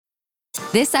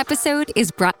This episode is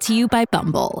brought to you by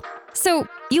Bumble. So,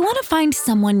 you want to find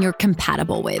someone you're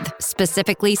compatible with,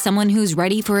 specifically someone who's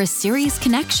ready for a serious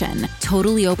connection,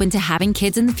 totally open to having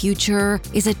kids in the future,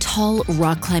 is a tall,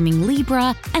 rock-climbing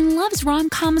Libra, and loves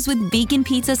rom-coms with vegan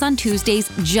pizzas on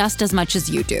Tuesdays just as much as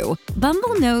you do.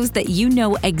 Bumble knows that you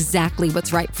know exactly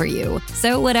what's right for you.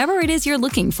 So whatever it is you're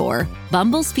looking for,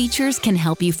 Bumble's features can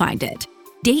help you find it.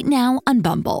 Date now on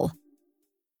Bumble.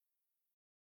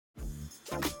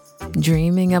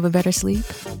 Dreaming of a better sleep?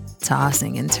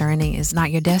 Tossing and turning is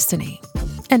not your destiny.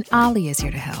 And Ollie is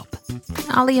here to help.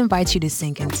 Ollie invites you to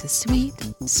sink into sweet,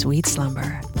 sweet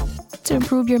slumber to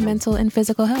improve your mental and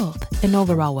physical health and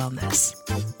overall wellness.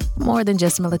 More than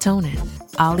just melatonin,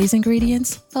 Ollie's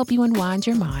ingredients help you unwind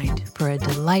your mind for a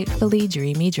delightfully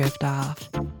dreamy drift off.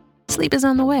 Sleep is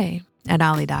on the way at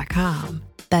Ollie.com.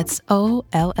 That's OLLY.com.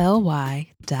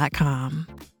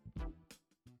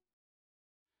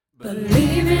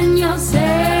 Believe in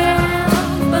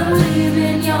yourself, believe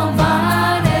in your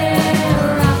body.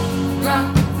 Rock,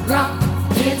 rock, rock,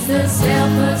 it's the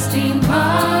self-esteem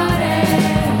party.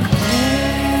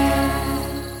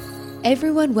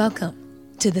 Everyone, welcome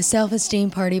to the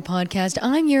Self-Esteem Party podcast.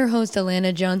 I'm your host,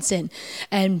 Alana Johnson,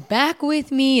 and back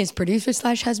with me is producer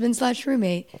slash husband slash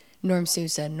roommate, Norm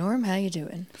Sousa. Norm, how you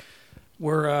doing?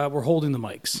 We're holding the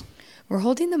mics. We're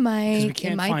holding the mic. Because we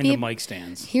can't find the mic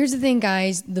stands. Here's the thing,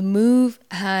 guys. The move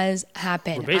has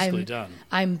happened. We're basically done.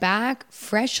 I'm back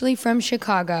freshly from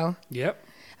Chicago. Yep.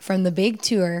 From the big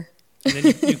tour. And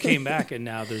then you came back, and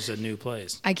now there's a new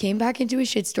place. I came back into a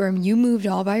shitstorm. You moved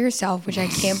all by yourself, which I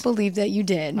can't believe that you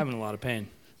did. I'm in a lot of pain.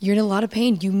 You're in a lot of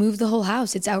pain. You moved the whole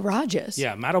house. It's outrageous.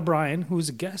 Yeah, Matt O'Brien, who was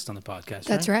a guest on the podcast.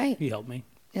 That's right. He helped me.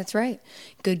 That's right.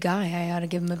 Good guy. I ought to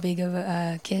give him a big of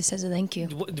a kiss as a thank you.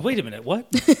 Wait a minute.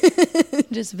 What?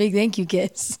 Just a big thank you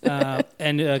kiss.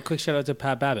 And a quick shout out to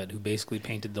Pat Babbitt, who basically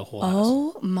painted the whole house.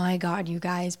 Oh my God, you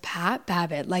guys. Pat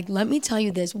Babbitt. Like, let me tell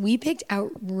you this. We picked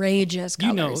outrageous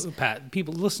colors. You know Pat.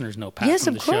 Listeners know Pat yes,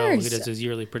 from the of course. show. He does his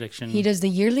yearly prediction. He does the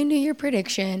yearly New Year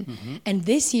prediction. Mm-hmm. And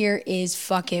this year is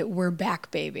fuck it, we're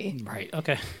back, baby. Right.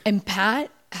 Okay. And Pat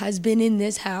has been in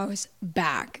this house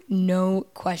back. No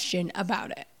question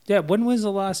about it. Yeah, when was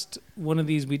the last one of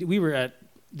these? We were at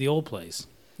the old place.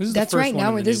 That's right.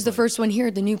 Now this is the first one here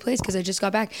at the new place because I just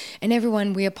got back. And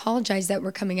everyone, we apologize that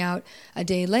we're coming out a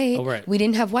day late. Oh, right. We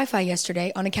didn't have Wi-Fi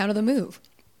yesterday on account of the move.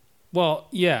 Well,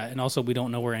 yeah, and also we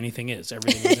don't know where anything is.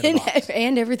 Everything was in a box.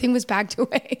 And everything was packed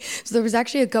away. So there was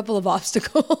actually a couple of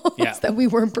obstacles that we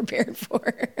weren't prepared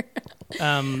for.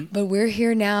 But we're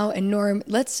here now, and Norm,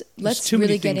 let's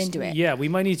really get into it. Yeah, we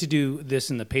might need to do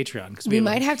this in the Patreon because we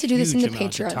might have to do this in the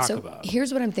Patreon. So about.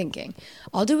 Here's what I'm thinking.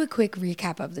 I'll do a quick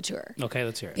recap of the tour. Okay,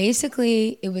 let's hear it.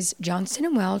 Basically, it was Johnston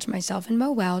and Welch, myself and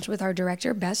Mo Welch, with our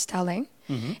director Bess Telling,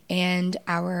 and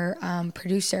our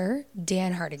producer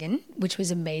Dan Hardigan, which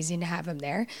was amazing to have him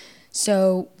there.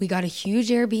 So we got a huge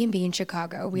Airbnb in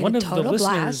Chicago. We had a total blast. One of the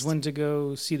listeners went to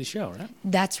go see the show, right?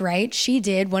 That's right. She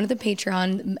did. One of the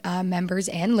Patreon members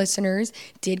and listeners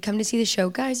did come to see the show.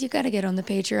 Guys, you got to get on the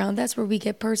Patreon. That's where we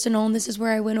get personal. And this is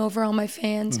where I win over all my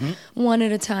fans one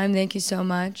at a time. Thank you so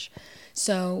much.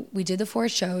 So we did the 4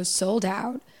 shows, sold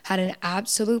out, had an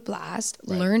absolute blast,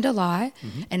 learned a lot.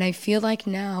 And I feel like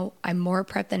now I'm more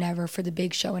prepped than ever for the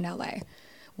big show in LA.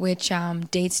 Which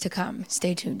dates to come.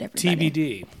 Stay tuned,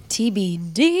 everybody.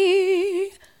 TBD.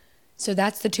 So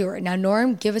that's the tour. Now,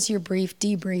 Norm, give us your brief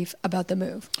debrief about the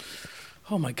move.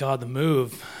 Oh my God, the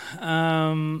move.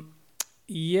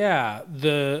 Yeah,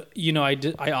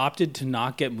 I opted to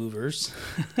not get movers,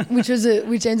 which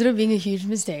ended up being a huge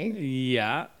mistake.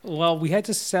 Yeah, well, we had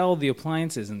to sell the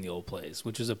appliances in the old place,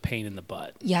 which was a pain in the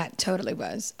butt. Yeah, it totally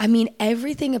was. I mean,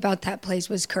 everything about that place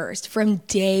was cursed from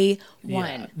day one.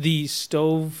 Yeah. The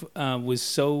stove was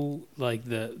so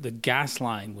the gas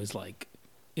line was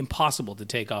impossible to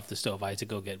take off the stove. I had to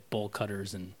go get bowl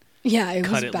cutters and it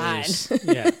was bad. Loose.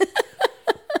 Yeah.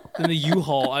 And the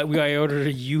U-Haul, I ordered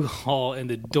a U-Haul and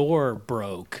the door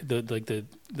broke, the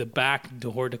back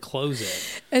door to close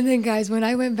it. And then, guys, when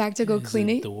I went back to go clean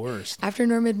it, the worst. After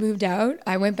Norm had moved out,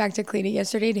 I went back to clean it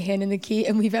yesterday to hand in the key,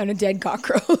 and we found a dead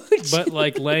cockroach.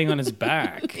 But laying on his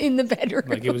back. In the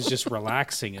bedroom. It was just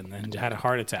relaxing and then had a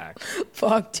heart attack.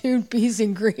 Fuck, dude, peace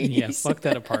and grease. Yeah, fuck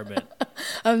that apartment.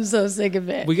 I'm so sick of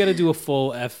it. We got to do a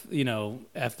full F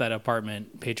that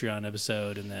apartment Patreon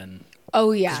episode and then...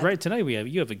 Oh, yeah. 'Cause right tonight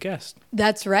you have a guest.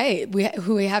 That's right.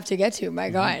 Who we have to get to. My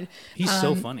God. He's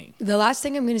so funny. The last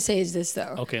thing I'm going to say is this,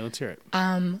 though. Okay, let's hear it.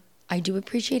 I do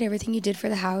appreciate everything you did for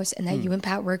the house and that you and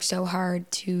Pat worked so hard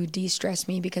to de-stress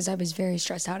me because I was very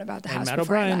stressed out about the house. Matt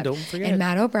before I O'Brien, left. don't forget. And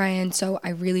Matt O'Brien. So I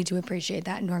really do appreciate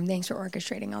that. Norm, thanks for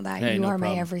orchestrating all that. Hey, You no are my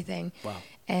problem. everything. Wow.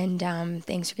 And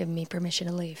thanks for giving me permission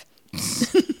to leave.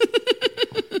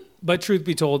 But truth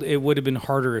be told, it would have been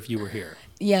harder if you were here.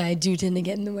 Yeah, I do tend to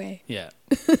get in the way. Yeah.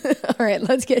 All right,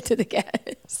 let's get to the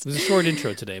guests. It was a short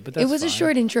intro today, but that's It was a fine.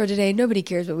 short intro today. Nobody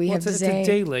cares what we Well, have to it's say. a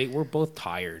day late. We're both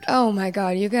tired. Oh my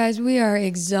God, you guys, we are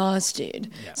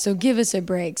exhausted. Yeah. So give us a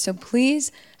break. So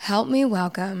please help me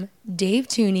welcome Dave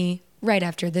Tooney right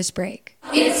after this break.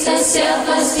 It's a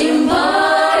self-esteem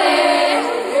party.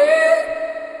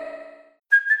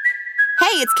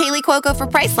 Hey, it's Kaylee Cuoco for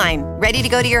Priceline. Ready to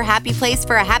go to your happy place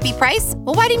for a happy price?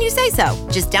 Well, why didn't you say so?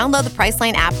 Just download the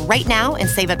Priceline app right now and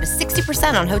save up to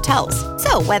 60% on hotels.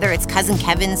 So whether it's Cousin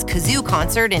Kevin's Kazoo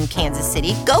Concert in Kansas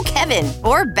City, go Kevin,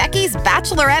 or Becky's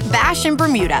Bachelorette Bash in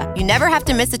Bermuda, you never have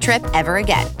to miss a trip ever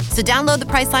again. So download the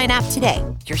Priceline app today.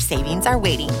 Your savings are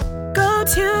waiting. Go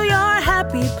to your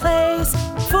happy place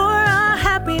for a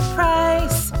happy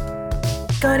price.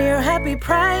 Go to your happy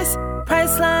price,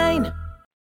 Priceline.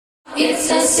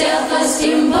 It's a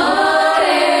self-esteem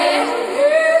party.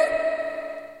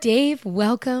 Dave,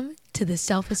 welcome to the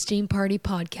Self-Esteem Party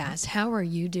podcast. How are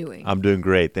you doing? I'm doing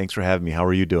great. Thanks for having me. How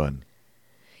are you doing?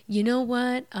 You know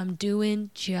what? I'm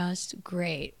doing just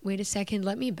great. Wait a second.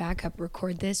 Let me back up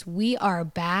record this. We are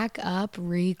back up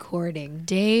recording.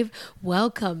 Dave,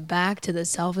 welcome back to the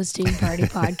Self-Esteem Party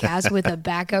podcast with a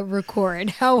backup record.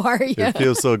 How are you? It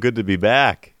feels so good to be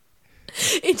back.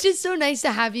 It's just so nice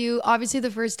to have you. Obviously, the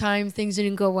first time things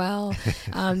didn't go well.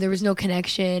 There was no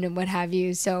connection and what have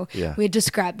you. So Yeah. we had to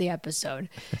scrap the episode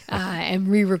and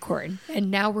re-record. And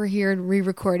now we're here and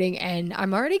re-recording, and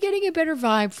I'm already getting a better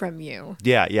vibe from you.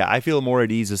 Yeah. I feel more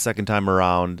at ease the second time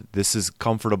around. This is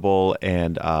comfortable,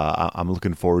 and I'm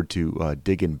looking forward to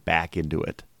digging back into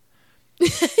it. You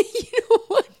know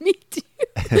what? Me too.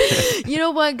 You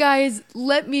know what, guys?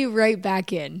 Let me right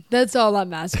back in. That's all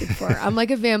I'm asking for. I'm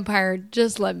like a vampire.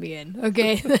 Just let me in,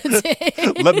 okay? That's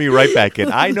it. Let me right back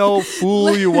in. I know,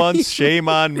 fool you once, shame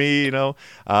on me,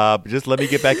 but just let me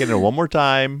get back in there one more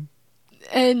time.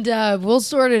 And we'll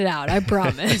sort it out. I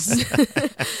promise.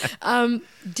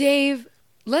 Dave,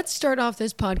 let's start off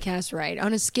this podcast right.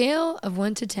 On a scale of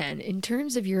 1 to 10, in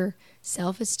terms of your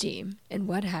self-esteem and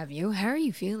what have you, how are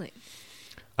you feeling?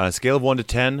 On a scale of 1 to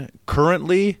 10,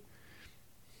 currently,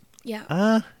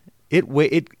 Yeah. it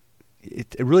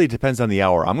really depends on the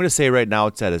hour. I'm going to say right now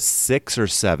it's at a 6 or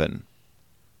 7.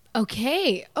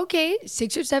 Okay.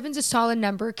 6 or 7's a solid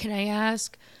number. Can I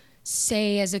ask,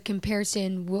 say as a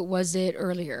comparison, what was it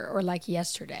earlier or like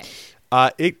yesterday?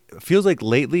 It feels like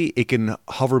lately it can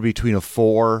hover between a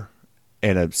 4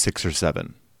 and a 6 or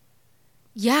 7.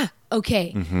 Yeah.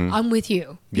 Okay. I'm with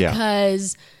you Yeah.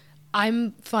 because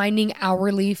I'm finding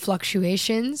hourly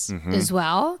fluctuations as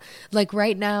well. Like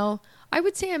right now, I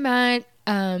would say I'm at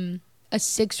a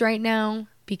 6 right now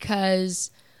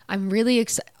because I'm really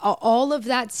excited. All of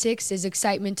that 6 is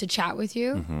excitement to chat with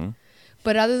you.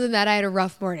 But other than that, I had a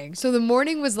rough morning. So the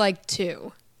morning was like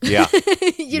 2. Yeah.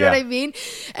 You know what I mean?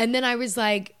 And then I was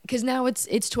like, because now it's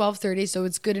 12:30, so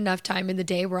it's good enough time in the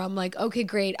day where I'm like, okay,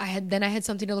 great. I had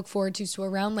something to look forward to. So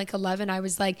around like 11, I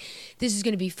was like, this is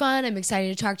going to be fun. I'm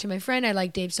excited to talk to my friend. I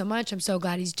like Dave so much. I'm so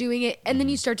glad he's doing it. And then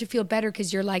you start to feel better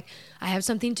because you're like, I have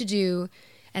something to do,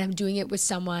 and I'm doing it with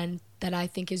someone that I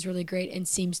think is really great and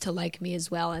seems to like me as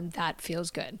well, and that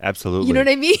feels good. Absolutely. You know what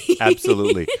I mean?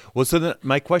 Absolutely. Well, so then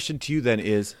my question to you then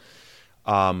is,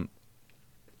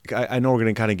 I know we're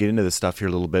going to kind of get into this stuff here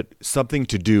a little bit. Something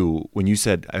to do. When you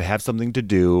said I have something to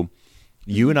do,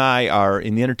 you and I are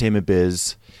in the entertainment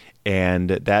biz,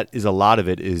 and that is a lot of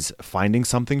it is finding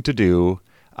something to do,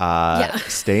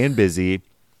 staying busy.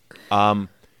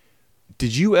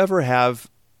 Did you ever have,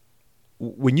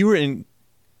 when you were in,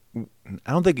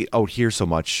 I don't think out here so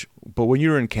much, but when you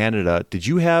were in Canada, did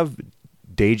you have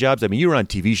day jobs? I mean, you were on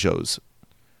TV shows.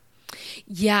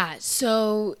 Yeah,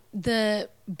 so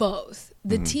both.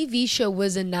 The TV show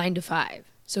was a 9 to 5.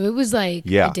 So it was like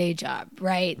a day job,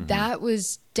 right? That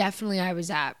was definitely, I was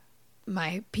at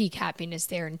my peak happiness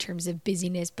there in terms of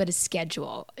busyness, but a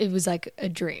schedule. It was like a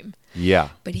dream. Yeah.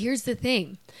 But here's the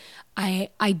thing. I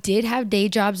did have day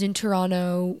jobs in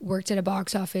Toronto, worked at a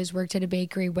box office, worked at a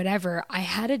bakery, whatever. I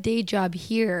had a day job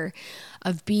here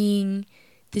of being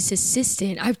this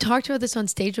assistant. I've talked about this on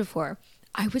stage before.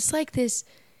 I was like this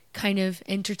kind of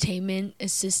entertainment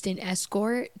assistant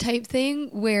escort type thing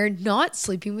where not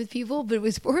sleeping with people, but it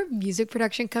was for a music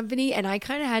production company, and I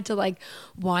kind of had to like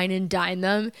wine and dine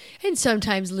them and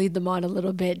sometimes lead them on a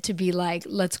little bit to be like,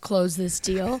 let's close this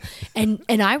deal. And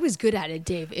I was good at it,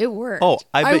 Dave. It worked. Oh,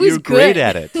 I bet was you're great good.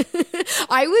 at it.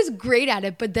 I was great at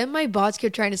it, but then my boss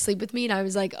kept trying to sleep with me, and I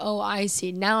was like, oh, I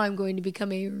see. Now I'm going to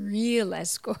become a real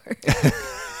escort.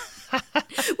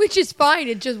 Which is fine.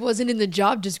 It just wasn't in the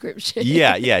job description.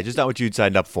 Yeah, just not what you'd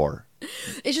signed up for.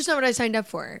 It's just not what I signed up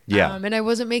for. Yeah. And I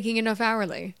wasn't making enough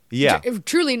hourly. Yeah.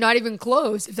 Truly not even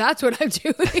close, if that's what I'm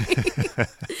doing.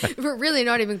 We're really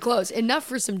not even close. Enough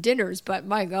for some dinners, but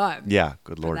my God. Yeah,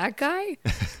 good For Lord. that guy?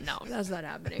 No, that's not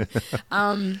happening.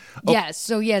 Yes.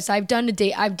 So yes, I've done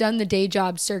the day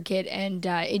job circuit, and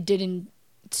it didn't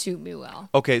suit me well.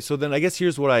 Okay, so then I guess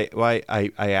here's why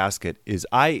I ask it is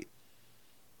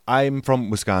I'm from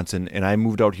Wisconsin, and I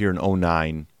moved out here in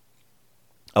 2009.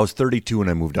 I was 32 when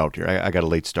I moved out here. I got a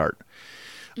late start.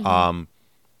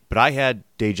 But I had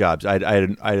day jobs. I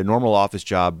had a normal office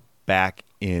job back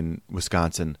in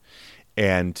Wisconsin,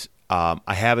 and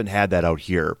I haven't had that out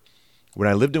here. When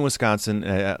I lived in Wisconsin,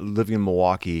 living in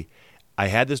Milwaukee, I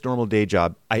had this normal day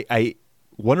job. I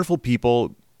wonderful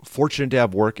people, fortunate to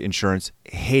have work insurance,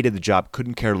 hated the job,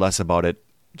 couldn't care less about it,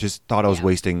 just thought I was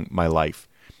wasting my life.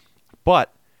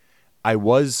 But I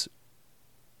was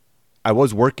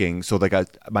working, so like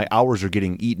my hours are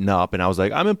getting eaten up, and I was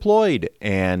like, I'm employed,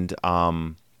 and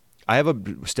I have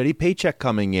a steady paycheck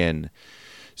coming in.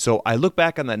 So I look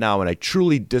back on that now, and I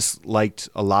truly disliked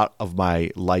a lot of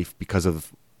my life because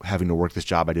of having to work this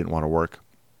job I didn't want to work,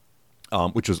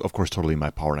 which was, of course, totally in my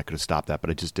power, and I could have stopped that,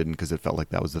 but I just didn't because it felt like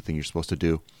that was the thing you're supposed to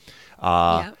do.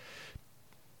 But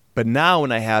now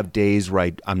when I have days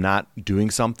where I'm not doing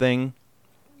something,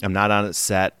 I'm not on a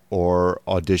set or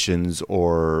auditions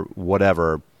or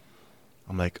whatever,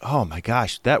 I'm like, oh my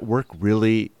gosh, that work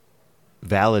really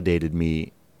validated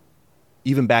me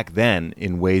even back then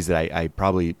in ways that I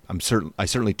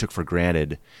certainly took for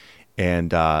granted.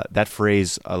 And that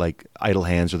phrase, like idle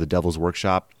hands or the devil's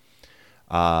workshop,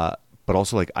 but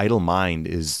also like idle mind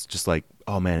is just like,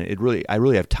 oh man, I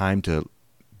really have time to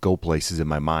go places in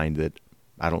my mind that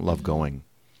I don't love going.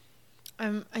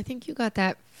 I think you got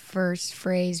that first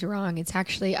phrase wrong. It's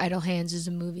actually Idle Hands is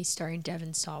a movie starring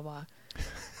Devon Sawa.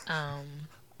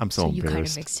 I'm so embarrassed. You kind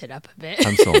of mixed it up a bit.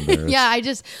 I'm so embarrassed. Yeah,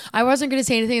 I wasn't going to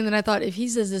say anything, and then I thought if he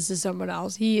says this to someone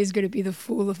else, he is going to be the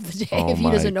fool of the day if he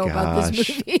doesn't know about this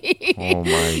movie. Oh my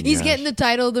He's gosh. getting the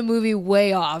title of the movie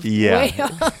way off. Yeah. Way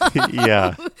off.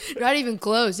 Yeah. Not even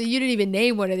close. You didn't even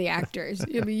name one of the actors.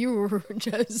 I mean, you were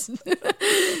just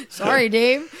sorry,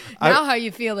 Dave. Now how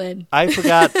you feeling? I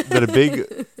forgot that a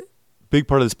big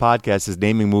part of this podcast is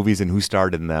naming movies and who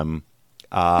starred in them.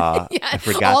 I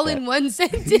forgot all that. in one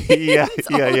sentence. Yeah.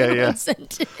 One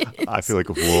sentence. I feel like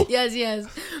a fool. Yes.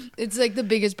 It's like the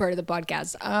biggest part of the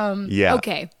podcast. Yeah.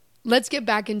 Okay. Let's get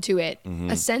back into it.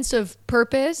 A sense of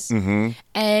purpose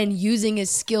and using a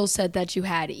skill set that you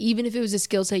had, even if it was a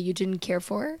skill set you didn't care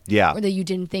for or that you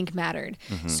didn't think mattered.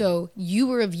 So you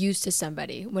were of use to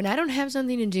somebody. When I don't have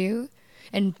something to do,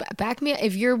 and back me,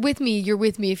 if you're with me, you're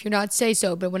with me. If you're not, say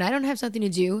so. But when I don't have something to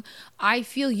do, I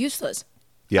feel useless.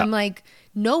 Yeah. I'm like,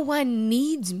 no one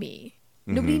needs me.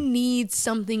 Nobody needs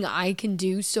something I can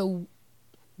do. So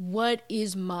what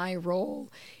is my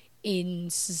role in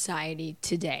society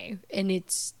today? And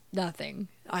it's nothing.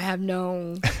 I have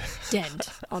no dent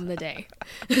on the day.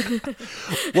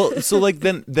 Well, so like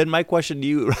then my question to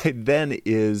you right then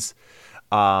is,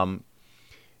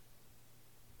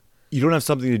 you don't have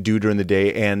something to do during the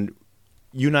day, and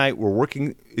you and I, we're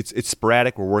working. It's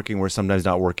sporadic. We're working. We're sometimes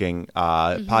not working.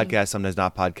 Podcasts, sometimes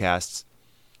not podcasts.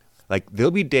 Like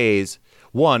there'll be days.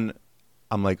 One,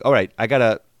 I'm like, all right,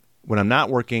 when I'm not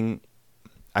working,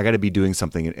 I gotta be doing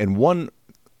something. And one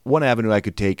avenue I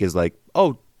could take is like,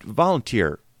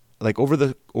 volunteer. Like over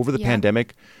the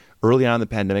pandemic, early on in the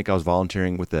pandemic, I was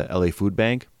volunteering with the LA Food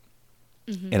Bank.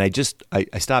 And I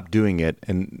stopped doing it,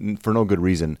 and for no good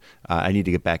reason. I need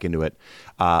to get back into it.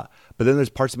 But then there's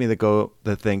parts of me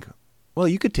that think, well,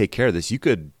 you could take care of this.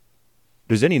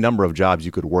 There's any number of jobs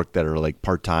you could work that are like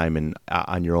part-time and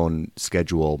on your own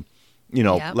schedule. You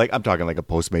know, like I'm talking like a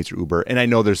Postmates or Uber. And I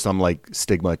know there's some like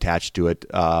stigma attached to it,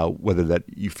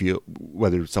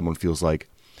 whether someone feels like,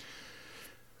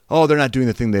 oh, they're not doing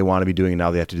the thing they want to be doing, and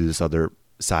now they have to do this other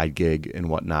side gig and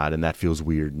whatnot, and that feels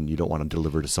weird, and you don't want to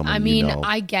deliver to someone. I mean,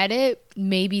 I get it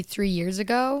maybe 3 years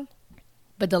ago,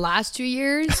 but the last 2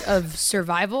 years of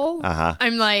survival,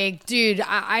 I'm like, dude,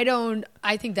 I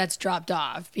think that's dropped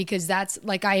off, because that's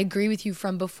like, I agree with you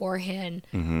from beforehand.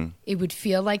 It would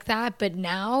feel like that, but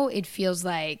now it feels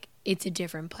like it's a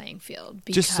different playing field.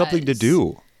 Just something to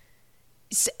do.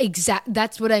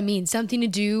 That's what I mean. Something to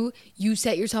do. You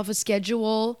set yourself a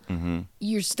schedule.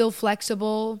 You're still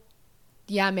flexible.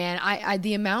 Yeah, man. I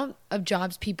the amount of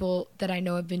jobs people that I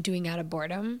know have been doing out of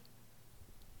boredom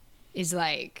is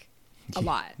like a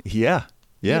lot. Yeah.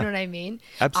 Yeah. You know what I mean?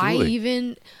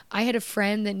 Absolutely. I had a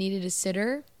friend that needed a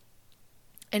sitter,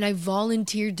 and I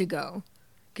volunteered to go.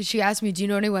 Because she asked me, do you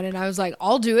know anyone? And I was like,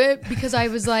 I'll do it. Because I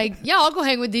was like, yeah, I'll go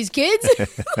hang with these kids.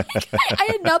 Like, I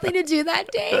had nothing to do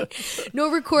that day. No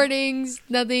recordings,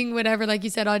 nothing, whatever. Like you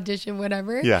said, audition,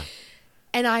 whatever. Yeah.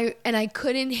 And I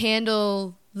couldn't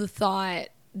handle the thought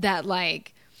that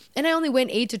like, and I only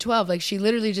went 8 to 12. Like she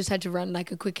literally just had to run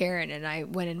like a quick errand, and I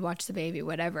went and watched the baby,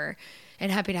 whatever. And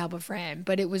happy to help a friend.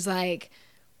 But it was like,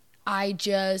 I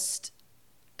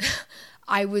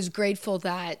was grateful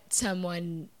that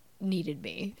someone needed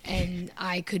me and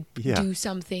I could do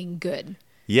something good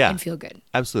and feel good.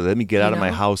 Absolutely. Let me get out of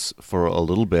my house for a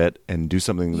little bit and do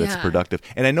something that's productive.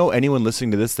 And I know anyone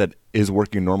listening to this that is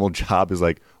working a normal job is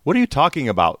like, what are you talking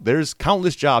about? There's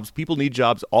countless jobs. People need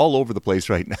jobs all over the place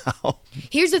right now.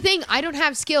 Here's the thing. I don't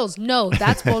have skills. No,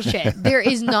 that's bullshit. There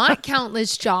is not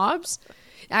countless jobs.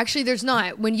 Actually, there's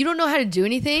not. When you don't know how to do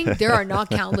anything, there are not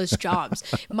countless jobs.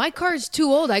 My car is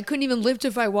too old. I couldn't even lift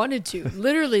if I wanted to.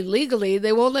 Literally, legally,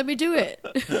 they won't let me do it.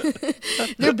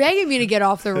 They're begging me to get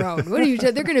off the road. What are you?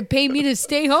 They're going to pay me to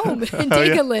stay home and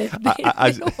take a lift.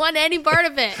 They don't want any part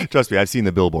of it. Trust me, I've seen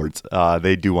the billboards.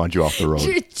 They do want you off the road.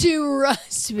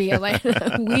 Trust me,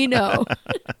 Elena. We know.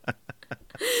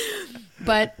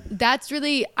 But that's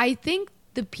really, I think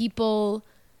the people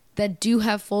that do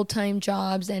have full-time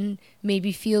jobs and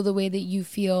maybe feel the way that you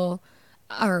feel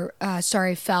or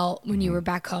felt when you were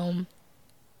back home.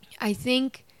 I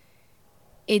think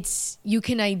you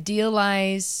can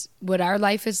idealize what our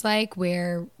life is like,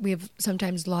 where we have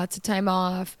sometimes lots of time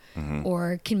off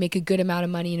or can make a good amount of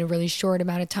money in a really short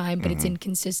amount of time, but it's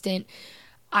inconsistent.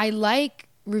 I like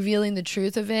revealing the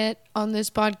truth of it on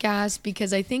this podcast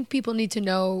because I think people need to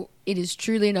know it is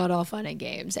truly not all fun and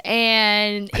games.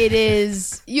 And it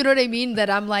is, you know what I mean? That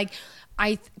I'm like,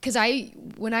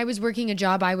 when I was working a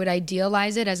job, I would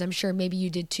idealize it, as I'm sure maybe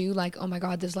you did too. Like, oh my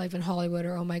God, this life in Hollywood,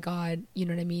 or oh my God, you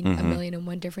know what I mean? A million and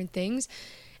one different things.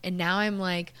 And now I'm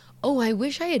like, oh, I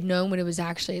wish I had known what it was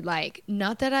actually like.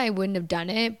 Not that I wouldn't have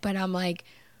done it, but I'm like,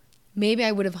 maybe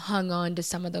I would have hung on to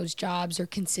some of those jobs or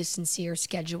consistency or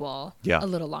schedule a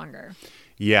little longer.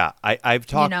 Yeah, I've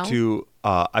talked to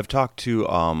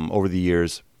over the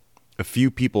years a few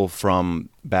people from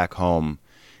back home,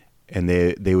 and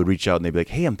they would reach out and they'd be like,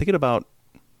 "Hey, I'm thinking about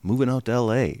moving out to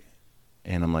LA,"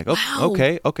 and I'm like, "Oh, wow.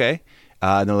 okay,"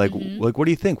 and they're like, "Like, what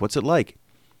do you think? What's it like?"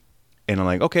 And I'm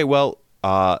like, "Okay, well,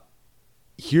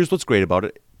 here's what's great about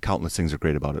it. Countless things are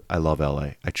great about it. I love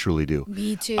LA. I truly do.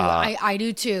 Me too. I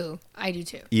do too. I do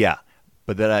too. Yeah,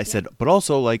 but then I said, but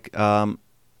also like,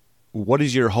 what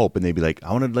is your hope? And they'd be like,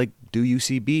 I want to like do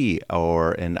UCB,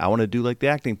 and I want to do like the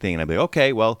acting thing. And I'd be like,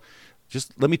 okay, well,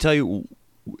 just let me tell you,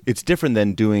 it's different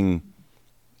than doing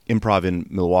improv in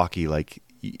Milwaukee. Like,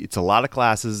 it's a lot of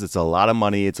classes, it's a lot of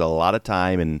money, it's a lot of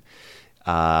time, and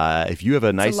if you have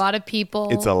it's a lot of people.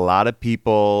 It's a lot of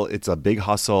people. It's a big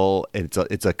hustle.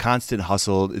 It's a constant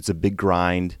hustle. It's a big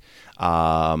grind.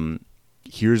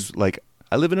 Here's like,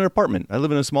 I live in an apartment. I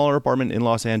live in a smaller apartment in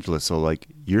Los Angeles. So like,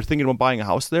 you're thinking about buying a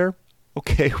house there?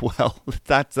 Okay, well,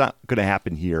 that's not going to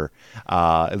happen here.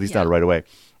 At least not right away.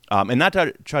 And not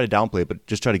to try to downplay it, but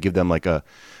just try to give them like a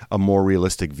more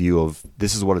realistic view of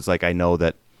this is what it's like. I know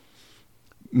that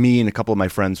me and a couple of my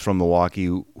friends from Milwaukee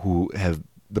who have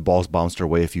the balls bounced our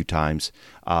way a few times.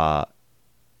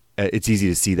 It's easy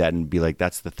to see that and be like,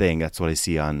 that's the thing. That's what I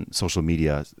see on social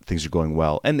media. Things are going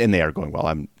well. And they are going well.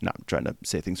 I'm not trying to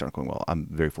say things aren't going well. I'm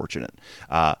very fortunate.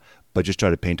 But just try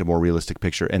to paint a more realistic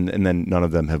picture. And then none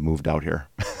of them have moved out here.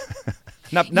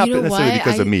 not necessarily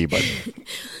because of me, but...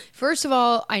 First of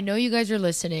all, I know you guys are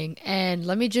listening, and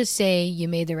let me just say you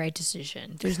made the right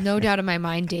decision. There's no doubt in my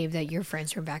mind, Dave, that your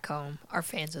friends from back home are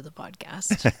fans of the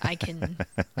podcast.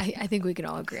 I think we can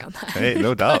all agree on that. Hey,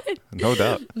 no doubt. No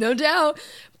doubt. No doubt.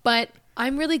 But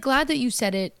I'm really glad that you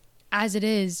said it as it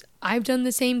is. I've done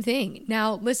the same thing.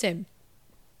 Now, listen,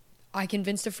 I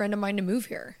convinced a friend of mine to move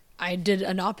here. I did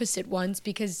an opposite once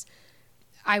because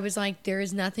I was like, there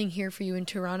is nothing here for you in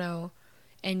Toronto,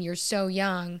 and you're so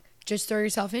young. Just throw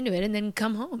yourself into it and then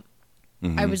come home.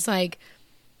 I was like,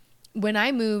 when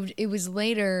I moved, it was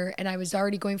later and I was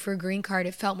already going for a green card.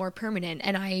 It felt more permanent.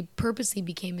 And I purposely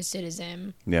became a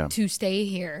citizen to stay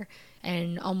here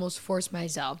and almost force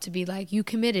myself to be like, you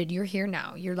committed. You're here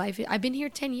now. Your life. I've been here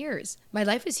 10 years. My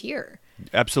life is here.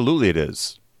 Absolutely it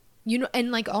is. You know,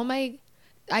 and like all my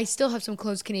I still have some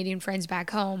close Canadian friends back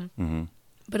home,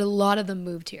 but a lot of them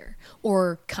moved here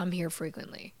or come here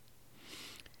frequently.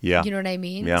 Yeah. You know what I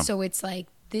mean? Yeah. So it's like,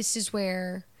 this is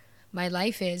where my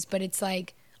life is, but it's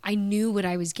like, I knew what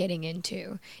I was getting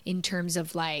into in terms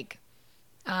of like,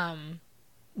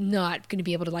 not going to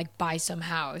be able to like buy some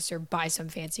house or buy some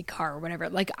fancy car or whatever.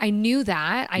 Like I knew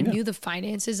that. I knew the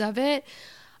finances of it.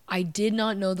 I did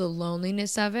not know the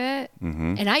loneliness of it.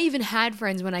 And I even had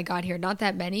friends when I got here, not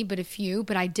that many, but a few,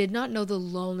 but I did not know the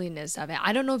loneliness of it.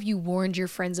 I don't know if you warned your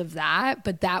friends of that,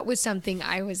 but that was something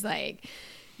I was like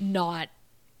not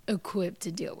equipped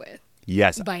to deal with.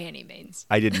 Yes. By any means.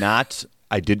 I did not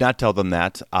tell them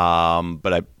that,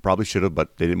 but I probably should have,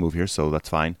 but they didn't move here, so that's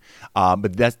fine.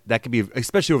 But that could be,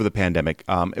 especially over the pandemic,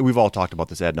 and we've all talked about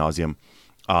this ad nauseum,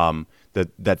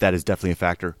 that is definitely a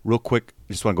factor. Real quick,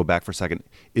 I just want to go back for a second.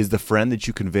 Is the friend that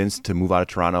you convinced to move out of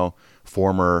Toronto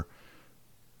former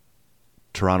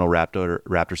Toronto Raptor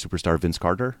superstar Vince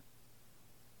Carter?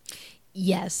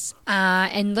 Yes.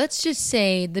 And let's just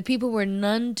say the people were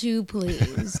none too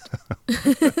pleased.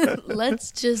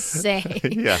 Let's just say.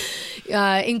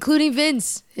 Yeah. Including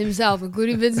Vince himself.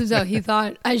 He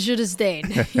thought I should have stayed.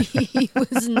 He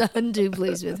was none too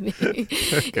pleased with me.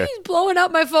 Okay. He's blowing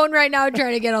up my phone right now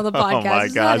trying to get on the podcast. Oh my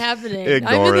it's gosh. not happening.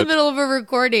 Ignore I'm in the it. middle of a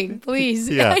recording. Please.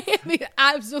 Yeah. I am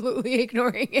absolutely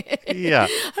ignoring it. Yeah.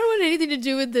 I don't want anything to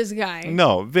do with this guy.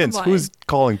 No, Vince, Come on. who's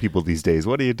calling people these days?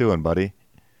 What are you doing, buddy?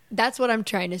 That's what I'm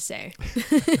trying to say.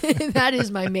 That is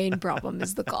my main problem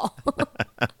is the call.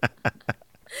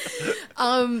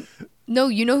 No,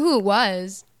 you know who it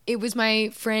was? It was my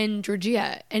friend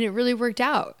Georgia, and it really worked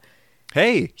out.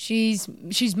 Hey. She's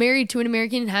married to an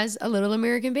American and has a little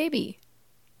American baby.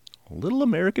 Little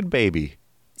American baby.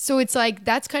 So it's like,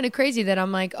 that's kind of crazy that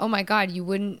I'm like, oh my God, you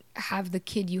wouldn't have the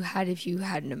kid you had if you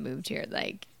hadn't have moved here.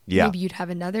 Like, maybe you'd have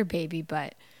another baby,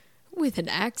 but with an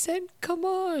accent? Come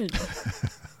on.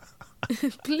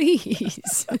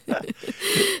 Please.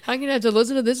 I'm going to have to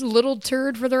listen to this little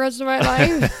turd for the rest of my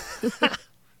life.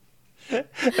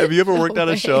 Have you ever worked on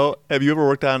a show? Have you ever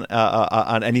worked on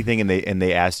anything and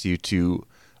they asked you to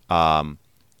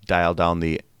dial down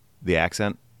the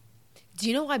accent? Do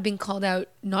you know I've been called out,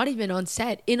 not even on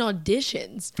set, in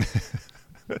auditions?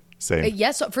 Same.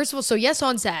 Yes. First of all, so yes,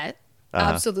 on set.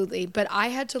 Absolutely. But I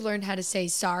had to learn how to say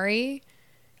sorry.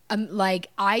 Like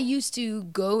I used to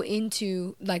go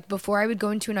into, like before I would go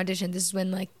into an audition, this is when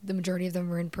like the majority of them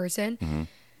were in person. Mm-hmm.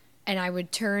 And I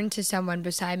would turn to someone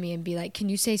beside me and be like, can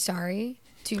you say sorry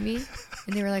to me?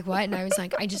 And they were like, what? And I was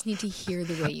like, I just need to hear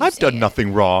the way you say it. I've done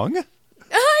nothing wrong.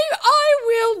 I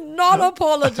will not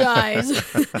apologize.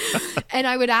 And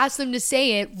I would ask them to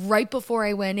say it right before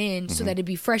I went in so that it'd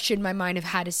be fresh in my mind of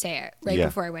how to say it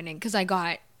before I went in. Because I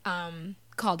got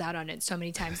called out on it so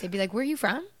many times. They'd be like, where are you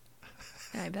from?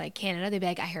 And I'd be like, Canada. They'd be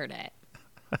like, I heard it.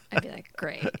 I'd be like,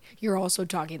 great. You're also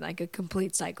talking like a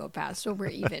complete psychopath, so we're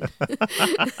even.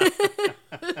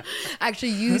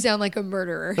 Actually, you sound like a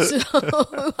murderer,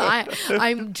 so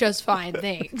I'm just fine,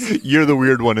 thanks. You're the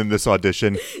weird one in this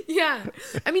audition. Yeah.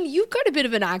 I mean, you've got a bit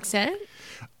of an accent.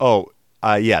 Oh,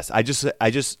 yes. I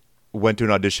just went to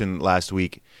an audition last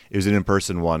week. It was an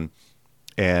in-person one.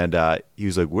 And he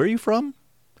was like, where are you from?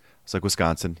 I was like,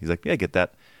 Wisconsin. He's like, yeah, I get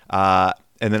that.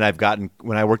 And then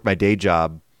when I worked my day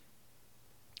job,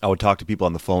 I would talk to people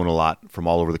on the phone a lot from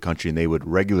all over the country, and they would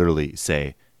regularly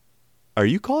say, are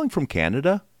you calling from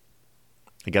Canada?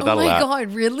 I get that a lot. Oh my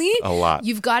God, really? A lot.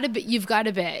 You've got a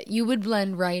bit. You would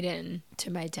blend right in to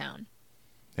my town.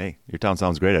 Hey, your town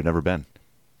sounds great. I've never been.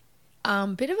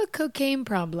 Bit of a cocaine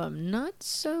problem. Not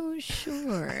so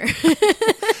sure.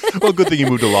 Well, good thing you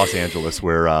moved to Los Angeles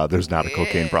where there's not a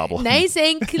cocaine problem. Nice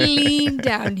and clean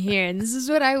down here. And this is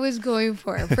what I was going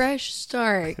for. Fresh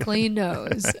start, clean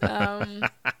nose.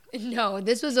 No,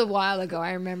 this was a while ago.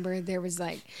 I remember there was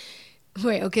like,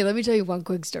 wait, okay, let me tell you one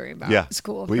quick story about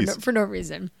school for no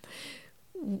reason.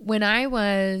 When I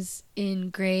was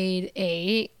in grade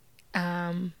 8,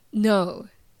 7,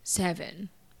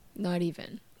 not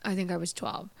even. I think I was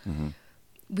 12. Mm-hmm.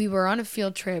 We were on a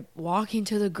field trip walking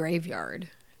to the graveyard.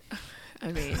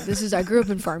 I mean, I grew up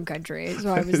in farm country,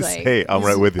 so I was like, hey, I'm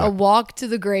right with you. A walk to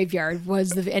the graveyard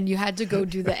and you had to go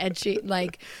do the etching,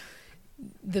 like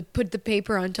put the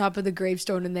paper on top of the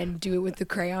gravestone and then do it with the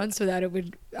crayon so that it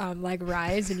would like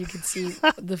rise and you could see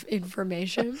the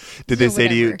information. Did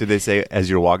they say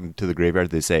as you're walking to the graveyard,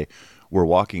 did they say, we're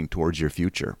walking towards your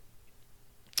future?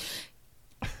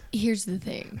 Here's the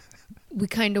thing. We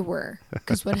kind of were,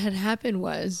 because what had happened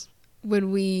was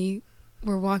when we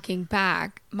were walking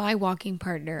back, my walking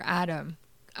partner, Adam,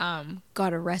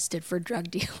 got arrested for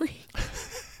drug dealing.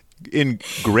 In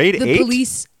grade 8?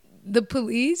 The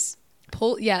police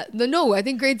I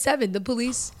think grade 7. The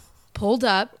police pulled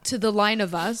up to the line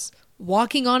of us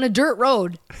walking on a dirt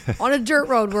road. On a dirt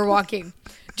road, we're walking.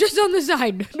 Just on the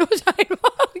side. No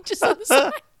sidewalk. Just on the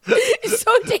side. It's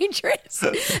so dangerous.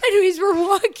 Anyways, we're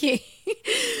walking.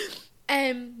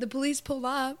 And the police pull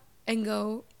up and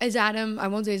go, is Adam, I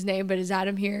won't say his name, but is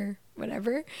Adam here?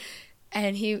 Whatever.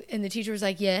 And the teacher was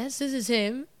like, yes, this is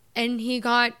him. And he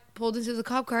got pulled into the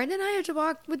cop car, and then I had to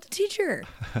walk with the teacher.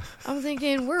 I'm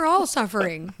thinking, we're all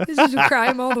suffering. This is a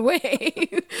crime all the way.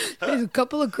 There's a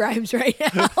couple of crimes right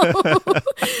now.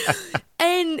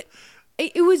 And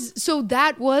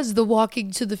that was the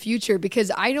walking to the future,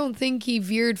 because I don't think he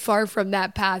veered far from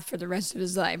that path for the rest of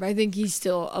his life. I think he's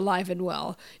still alive and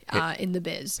well in the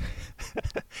biz.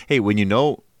 Hey, when you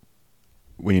know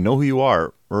who you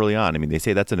are early on, I mean, they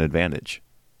say that's an advantage.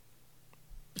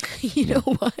 You know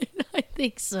what? I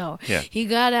think so. Yeah. He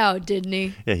got out, didn't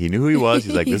he? Yeah, he knew who he was.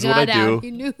 He's like, this is what I do. He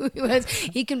knew who he was.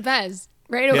 He confessed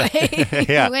right away.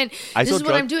 Yeah. He went, this is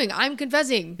what I'm doing. I'm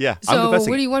confessing. Yeah, so I'm confessing.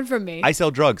 What do you want from me? I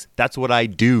sell drugs. That's what I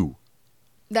do.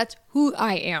 That's who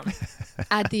I am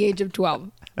at the age of 12.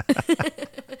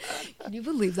 Can you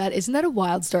believe that? Isn't that a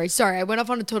wild story? Sorry, I went off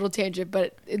on a total tangent,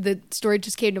 but the story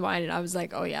just came to mind, and I was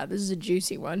like, oh yeah, this is a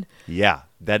juicy one. Yeah,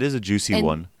 that is a juicy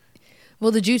one.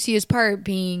 Well, the juiciest part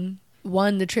being,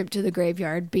 one, the trip to the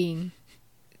graveyard being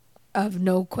of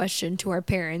no question to our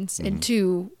parents, and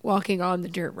 2, walking on the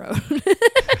dirt road.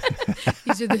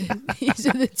 These are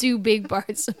the 2 big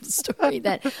parts of the story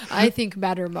that I think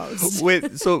matter most.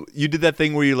 Wait, so you did that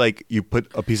thing where you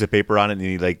put a piece of paper on it and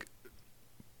you like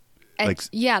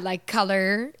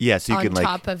color. Yeah, so you on can like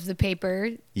top of the paper.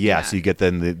 Yeah, so you get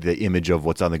then the image of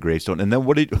what's on the gravestone. And then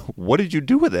what did you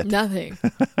do with it? Nothing,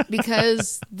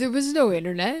 because there was no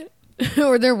internet,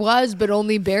 or there was, but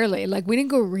only barely. Like, we didn't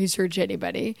go research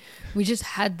anybody. We just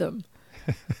had them.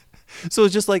 So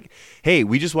it's just like, hey,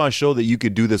 we just want to show that you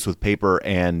could do this with paper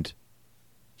and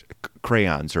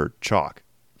crayons or chalk.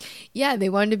 Yeah, they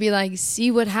wanted to be like,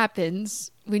 see what happens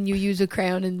when you use a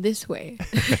crayon in this way.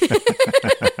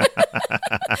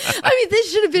 I mean,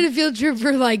 this should have been a field trip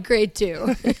for like grade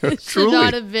 2. This should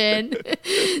not have been.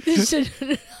 This should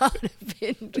not have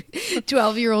been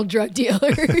 12-year-old drug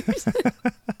dealers.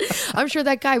 I'm sure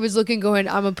that guy was looking, going,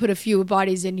 I'm gonna put a few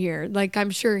bodies in here. Like, I'm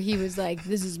sure he was like,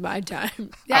 this is my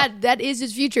time. That is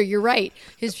his future. You're right.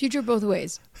 His future both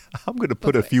ways. I'm gonna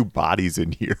put a few bodies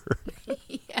in here.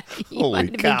 Yeah, he Holy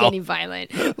wanted to cow. be getting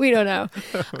violent. We don't know.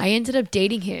 I ended up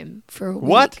dating him for a week.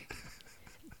 What?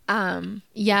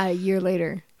 Yeah, a year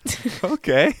later.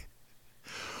 Okay.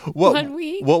 1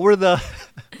 week. What were the?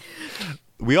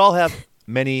 We all have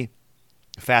many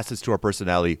facets to our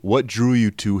personality. What drew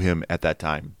you to him at that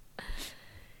time?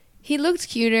 He looked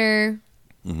cuter.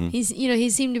 Mm-hmm. He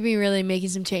seemed to be really making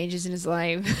some changes in his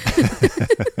life.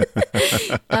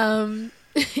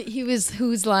 He was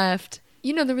who's left.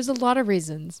 There was a lot of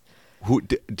reasons.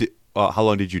 How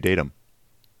long did you date him?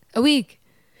 A week.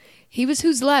 He was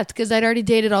who's left, because I'd already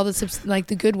dated all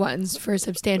the good ones for a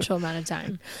substantial amount of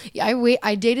time.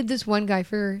 I dated this one guy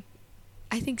for,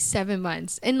 I think, 7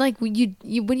 months. And like when you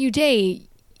date,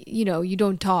 you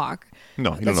don't talk. No,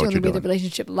 you don't know what That's the you're only way doing. the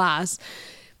relationship lasts.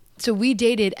 So we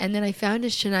dated, and then I found a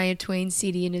Shania Twain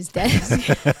CD in his desk,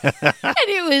 and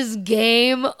it was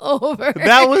game over.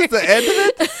 That was the end of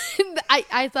it?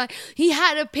 I thought he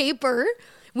had a paper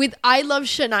with "I love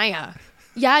Shania."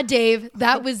 Yeah, Dave,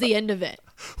 that was the end of it.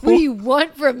 What do you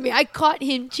want from me? I caught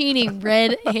him cheating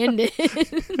red-handed.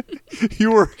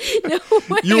 You were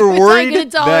worried. worried I'm going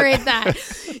to tolerate that.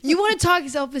 You want to talk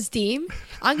self-esteem?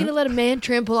 I'm going to let a man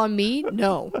trample on me?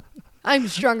 No. I'm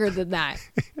stronger than that.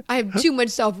 I have too much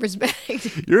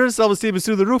self-respect. Your self-esteem is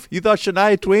through the roof. You thought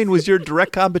Shania Twain was your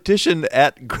direct competition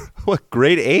at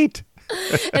grade 8?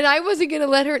 And I wasn't going to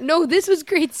let her. No, this was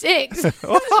grade 6. This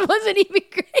wasn't even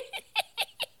grade 8.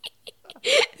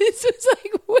 This was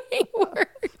like way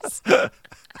worse.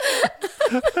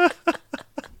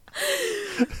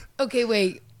 Okay,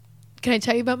 wait. Can I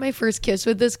tell you about my first kiss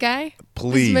with this guy?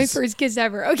 Please. This is my first kiss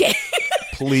ever. Okay.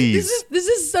 Please. This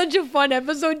is such a fun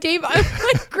episode, Dave. I'm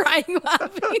like crying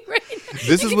laughing right now.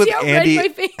 This is with Andy.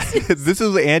 This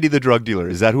is with Andy the drug dealer.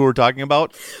 Is that who we're talking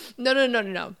about?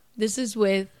 No. This is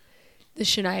with the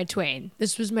Shania Twain.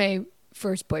 This was my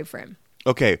first boyfriend.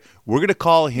 Okay, we're going to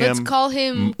call him... Let's call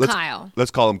him Kyle.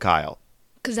 Let's call him Kyle.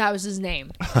 Because that was his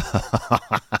name.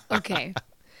 Okay.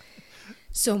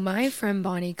 So my friend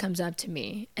Bonnie comes up to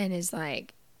me and is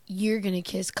like, you're going to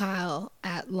kiss Kyle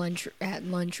at lunch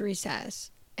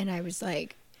recess. And I was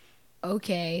like,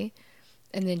 okay.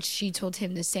 And then she told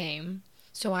him the same.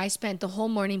 So I spent the whole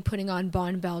morning putting on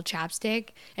Bon Bell chapstick.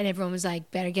 And everyone was like,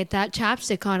 better get that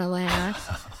chapstick on, Alana.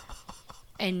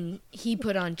 and he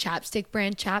put on Chapstick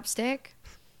brand chapstick.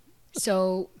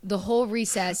 So the whole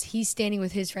recess, he's standing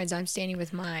with his friends, I'm standing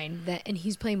with mine, and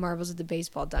he's playing marbles at the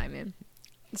baseball diamond.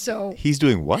 So He's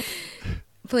doing what?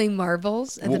 playing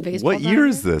marbles at the baseball What diamond. year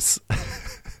is this?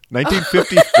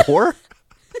 1954?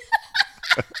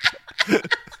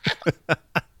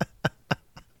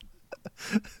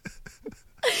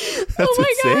 That's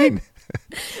my God. insane.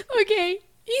 Okay,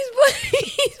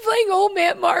 he's playing old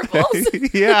man marbles.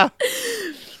 Yeah.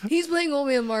 He's playing old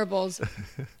man marbles.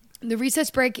 The recess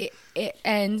break it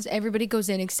ends. Everybody goes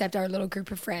in except our little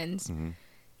group of friends. Mm-hmm.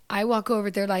 I walk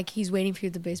over. They're like, he's waiting for you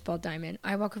at the baseball diamond.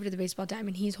 I walk over to the baseball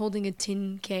diamond. He's holding a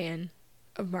tin can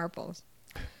of marbles.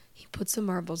 He puts the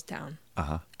marbles down.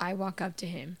 Uh-huh. I walk up to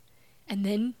him, and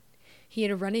then he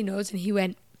had a runny nose, and he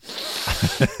went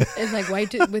and like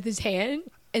wiped it with his hand,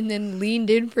 and then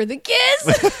leaned in for the kiss.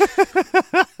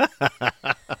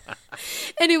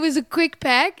 And it was a quick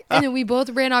peck, and then we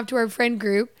both ran off to our friend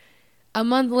group. A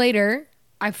month later,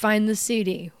 I find the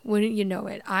CD. Wouldn't you know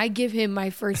it? I give him my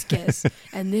first kiss,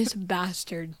 and this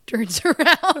bastard turns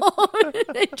around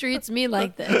and treats me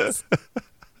like this.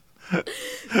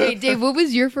 Wait, Dave, what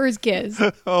was your first kiss?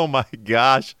 Oh my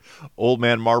gosh, old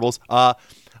man marbles.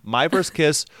 My first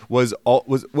kiss was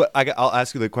what? I'll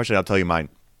ask you the question. I'll tell you mine.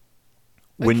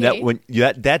 When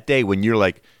Okay. that day when you're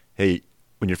like, hey,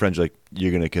 when your friends are like,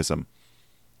 you're gonna kiss him,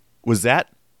 was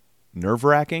that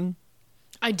nerve-wracking?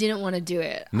 I didn't want to do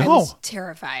it. I No. was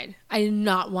terrified. I did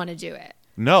not want to do it.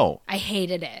 No. I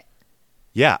hated it.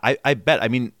 Yeah, I bet. I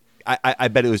mean, I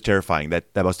bet it was terrifying.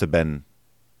 That must have been.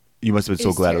 You must have been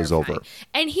so glad it was over. terrifying.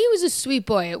 And he was a sweet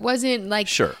boy. It wasn't like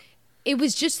Sure. It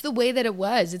was just the way that it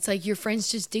was. It's like your friends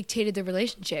just dictated the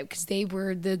relationship because they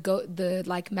were the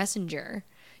like messenger,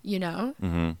 you know.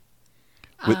 Mm-hmm.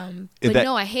 But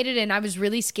no, I hated it, and I was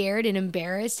really scared and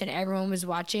embarrassed, and everyone was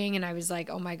watching, and I was like,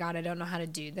 "Oh my god, I don't know how to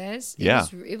do this."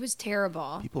 It was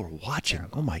terrible. People are watching.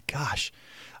 Oh my gosh.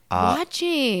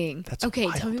 Watching. That's okay.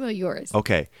 wild. Tell me about yours.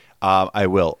 Okay, I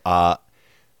will.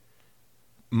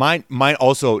 Mine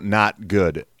also not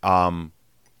good. I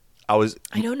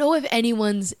don't know if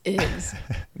anyone's is.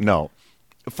 no,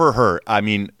 for her. I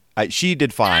mean, she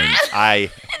did fine.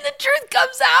 And the truth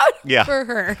comes out. Yeah. For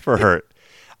her. For her.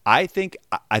 I think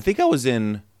I was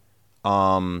in.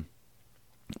 My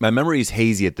memory is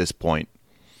hazy at this point.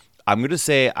 I'm going to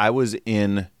say I was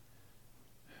in.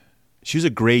 She was a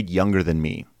grade younger than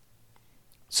me,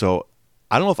 so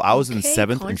I don't know if I was in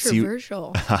seventh and she.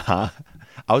 Controversial.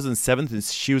 I was in seventh and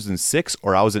she was in sixth,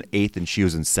 or I was in eighth and she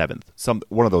was in seventh.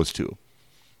 One of those two.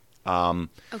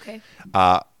 Okay.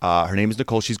 Her name is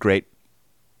Nicole. She's great.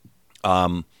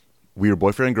 We were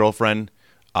boyfriend and girlfriend,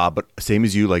 but same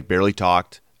as you, like barely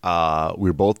talked. We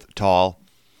were both tall,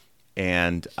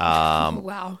 and Oh,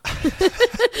 wow.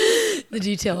 The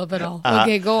detail of it all.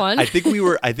 Okay, go on. I think we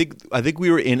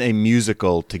were in a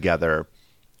musical together,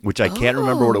 which I can't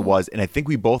remember what it was, and I think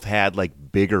we both had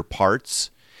like bigger parts.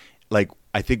 Like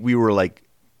I think we were like,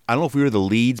 I don't know if we were the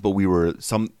leads, but we were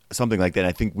something like that. And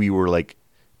I think we were like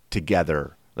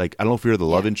together. Like I don't know if we were the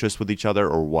love interest with each other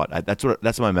or what. That's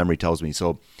what my memory tells me.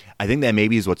 So I think that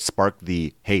maybe is what sparked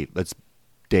the hey, let's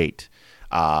date.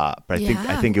 But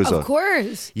I think it was of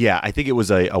course. Yeah, I think it was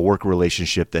a work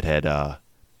relationship that had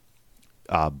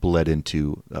bled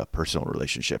into a personal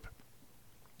relationship.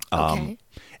 Okay.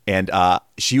 And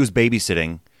she was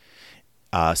babysitting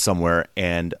somewhere,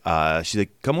 and she's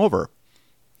like, "Come over."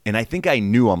 And I think I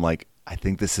knew. I'm like, I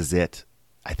think this is it.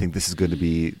 I think this is going to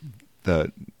be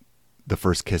the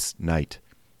first kiss night.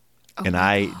 And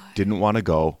I didn't want to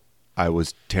go. I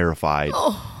was terrified.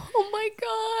 Oh my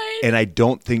god. And I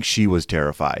don't think she was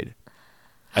terrified.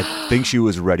 I think she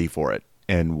was ready for it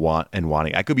and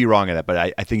wanting. I could be wrong on that,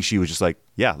 but I think she was just like,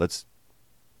 yeah, let's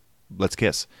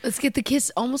kiss. Let's get the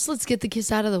kiss. Let's get the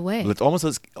kiss out of the way. Let's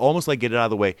almost like get it out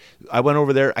of the way. I went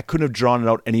over there. I couldn't have drawn it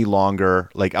out any longer.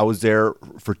 Like I was there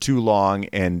for too long,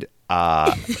 and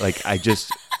like I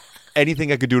just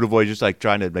anything I could do to avoid just like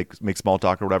trying to make small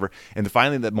talk or whatever. And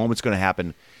finally, that moment's going to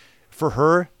happen. For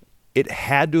her, it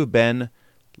had to have been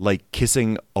like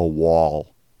kissing a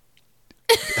wall.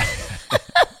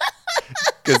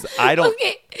 Because I don't.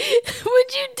 Okay,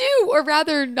 what'd you do, or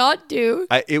rather, not do?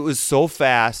 It was so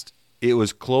fast. It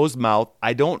was closed mouth.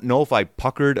 I don't know if I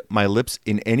puckered my lips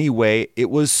in any way.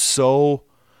 It was so.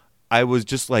 I was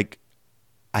just like,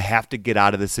 I have to get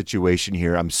out of this situation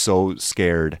here. I'm so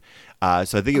scared.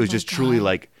 So I think it was just truly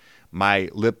like my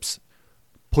lips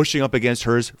pushing up against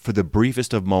hers for the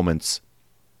briefest of moments.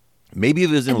 Maybe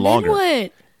it was even longer. Then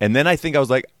what? And then I think I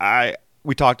was like,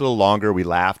 we talked a little longer. We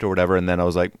laughed or whatever. And then I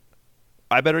was like,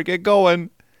 I better get going.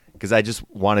 Because I just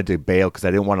wanted to bail because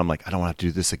I didn't want, I'm like, I don't want to have to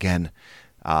do this again.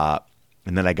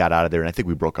 And then I got out of there, and I think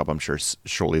we broke up, I'm sure,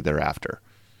 shortly thereafter.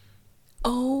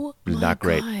 Oh, It was my not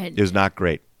great. God. It was not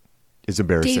great. It's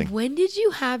embarrassing. Dave, when did you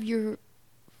have your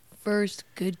first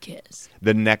good kiss?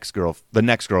 The next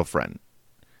girlfriend.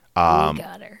 We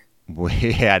got her.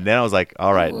 Yeah, and then I was like,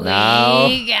 all right, now.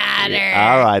 We got her.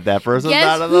 All right, that person's Guess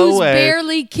out of the who's way.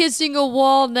 barely kissing a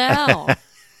wall now?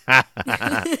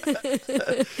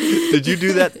 Did you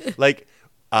do that? Like,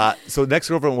 so next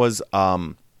girlfriend was,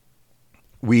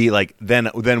 we like, then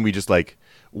we just like,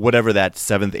 whatever that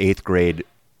 7th, 8th grade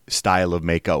style of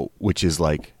makeout, which is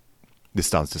like, this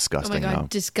sounds Oh disgusting my God, now.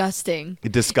 disgusting.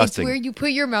 Disgusting. It's where you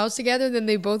put your mouths together, then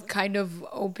they both kind of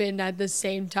open at the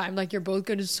same time, like you're both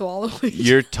going to swallow each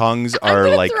Your tongues I'm are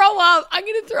gonna like, throw up. I'm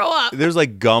going to throw up. there's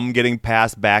like gum getting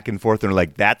passed back and forth, and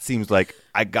like, that seems like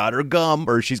I got her gum,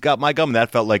 or she's got my gum. And that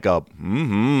felt like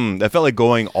that felt like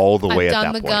going all the way I've at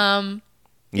done that the point. gum.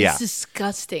 Yeah. It's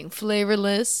disgusting.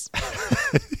 Flavorless.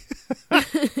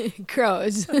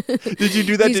 Gross. Did you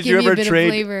do that? Please Did give you me a ever bit of trade?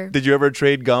 flavor. Did you ever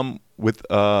trade gum with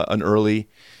an early?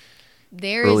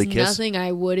 There Early is kiss? nothing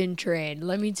I wouldn't trade.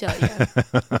 Let me tell you.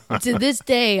 To this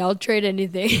day, I'll trade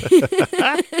anything.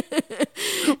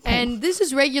 And this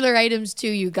is regular items too,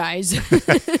 you guys.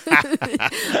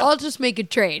 I'll just make a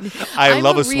trade. I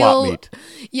love a swap meet.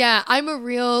 Yeah, I'm a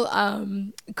real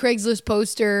Craigslist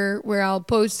poster where I'll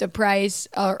post a price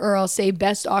or I'll say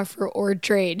best offer or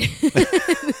trade.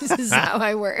 This is how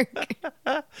I work.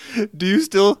 Do you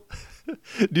still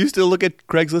look at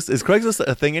Craigslist? Is Craigslist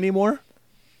a thing anymore?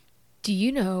 Do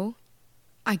you know,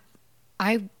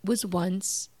 I was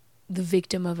once the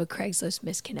victim of a Craigslist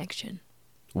misconnection.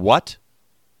 What?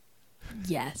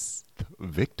 Yes.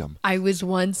 Victim. I was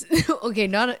once, okay,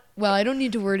 I don't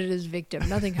need to word it as victim.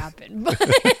 Nothing happened.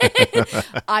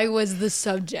 But I was the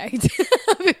subject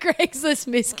of a Craigslist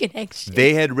misconnection.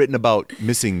 They had written about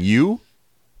missing you?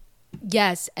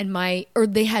 Yes, and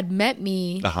they had met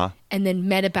me and then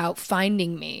met about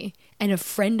finding me. And a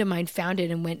friend of mine found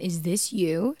it and went, "Is this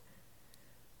you?"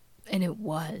 And it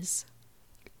was.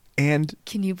 And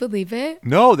Can you believe it?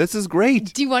 no, this is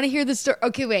great. Do you want to hear the story?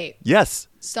 Okay, wait. Yes.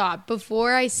 Stop.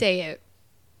 Before I say it,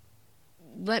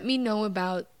 let me know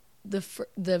about the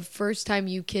first time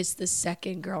you kissed the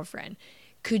second girlfriend.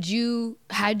 Had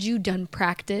you done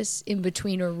practice in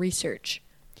between or research?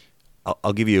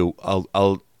 I'll give you. I'll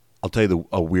tell you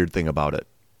a weird thing about it.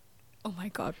 Oh my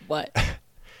God, what?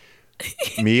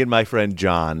 Me and my friend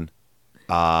John,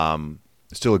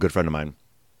 still a good friend of mine.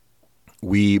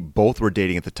 We both were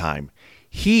dating at the time.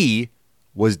 He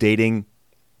was dating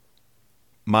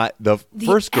the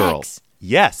first girl. ex.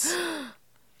 Yes.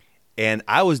 And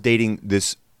I was dating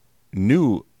this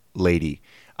new lady.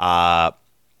 And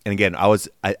again, I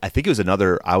think it was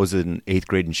I was in 8th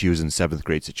grade and she was in 7th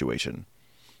grade situation.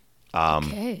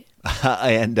 Okay.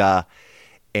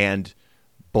 And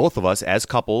both of us as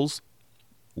couples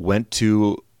went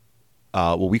to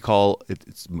what we call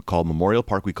it's called Memorial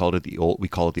Park. We call it the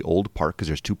old park because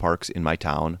there's 2 parks in my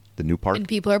town. The new park, And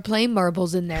people are playing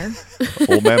marbles in there.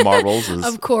 Old Man Marbles, is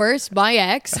Of course, my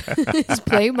ex is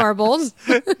playing marbles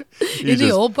in the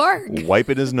just old park.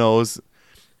 wiping his nose,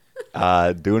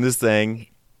 doing his thing.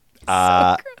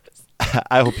 I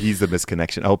hope he's the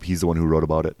misconnection. I hope he's the one who wrote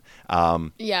about it.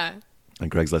 Yeah. On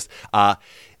Craigslist.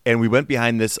 And we went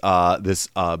behind this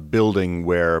building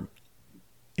where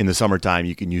in the summertime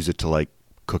you can use it to like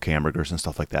cook hamburgers and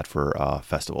stuff like that for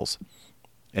festivals.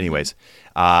 Anyways,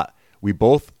 we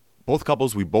both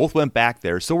couples, we both went back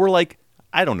there. So we're like,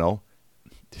 I don't know,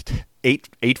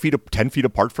 10 feet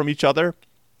apart from each other,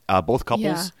 both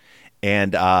couples. Yeah.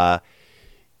 And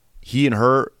he and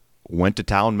her went to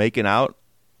town making out.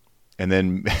 And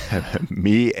then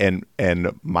me and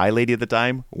my lady at the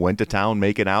time went to town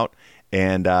making out,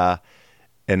 and I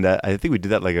think we did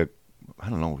that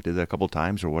we did that a couple of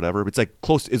times or whatever. It's like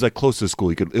close. It's like close to the school.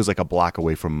 It was like a block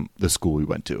away from the school we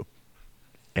went to.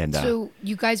 And So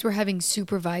you guys were having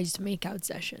supervised makeout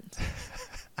sessions.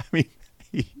 I mean,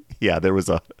 yeah, there was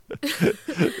an Where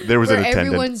attendant.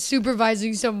 everyone's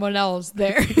supervising someone else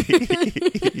there.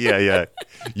 Yeah.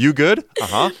 You good?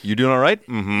 You doing all right?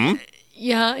 Mm-hmm.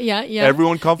 Yeah.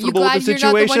 Everyone comfortable with the You're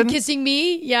not the situation? one kissing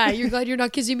me? Yeah, you're glad you're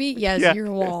not kissing me? Yes, Yeah. you're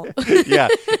a wall. Yeah,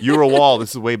 you're a wall.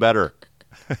 This is way better.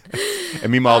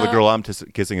 And meanwhile, the girl I'm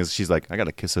kissing she's like, I got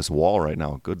to kiss this wall right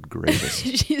now. Good gracious.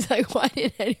 She's like, why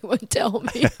didn't anyone tell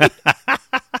me?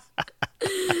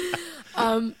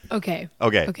 Okay.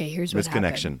 Okay, here's what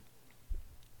Misconnection. happened.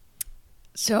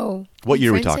 So What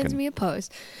year are my we friend talking? Sends me a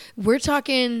post. We're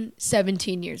talking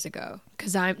 17 years ago.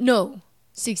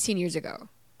 16 years ago.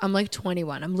 I'm like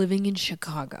 21. I'm living in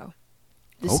Chicago.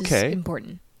 This is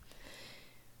important.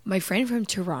 My friend from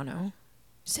Toronto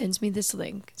sends me this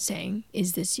link saying,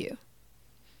 "Is this you?"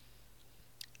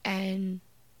 And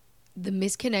the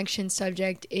misconnection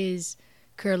subject is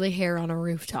curly hair on a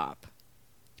rooftop.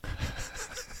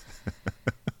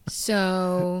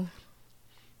 So,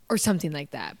 or something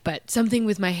like that, but something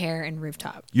with my hair and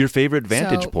rooftop. Your favorite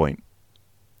vantage point.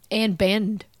 And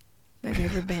band. My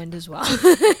favorite band as well.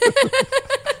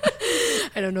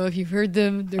 I don't know if you've heard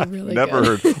them. They're really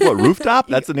Never good. heard. What, Rooftop?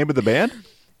 That's the name of the band?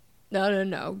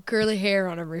 No. Curly hair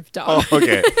on a rooftop. Oh,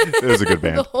 okay. It was a good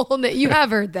band. The whole you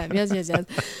have heard them. Yes.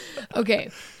 Okay.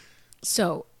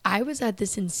 So I was at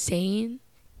this insane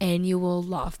annual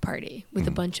loft party with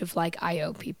a bunch of like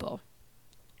IO people,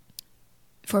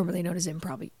 formerly known as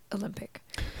Improv Olympic.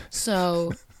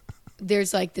 So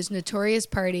there's like this notorious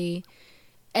party.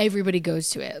 Everybody goes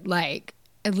to it, like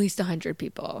at least 100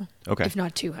 people, okay, if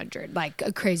not 200, like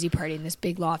a crazy party in this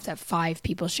big loft that 5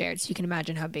 people shared. So you can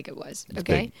imagine how big it was. It's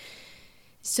okay, big.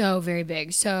 So very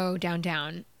big. So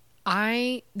downtown,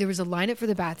 there was a lineup for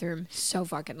the bathroom, so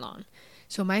fucking long.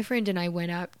 So my friend and I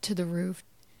went up to the roof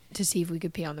to see if we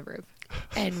could pee on the roof,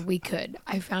 and we could.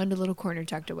 I found a little corner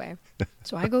tucked away,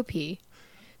 so I go pee.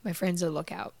 My friend's a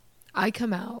lookout. I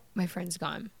come out, my friend's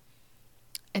gone,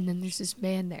 and then there's this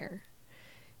man there,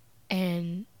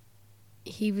 and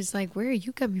he was like, "Where are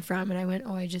you coming from?" And I went,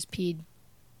 "Oh, I just peed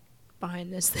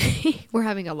behind this thing." We're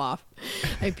having a loft.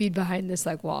 I peed behind this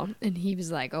like wall. And he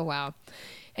was like, "Oh, wow."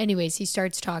 Anyways, he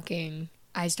starts talking.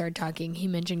 I start talking. He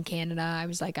mentioned Canada. I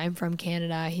was like, "I'm from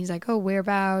Canada." He's like, "Oh,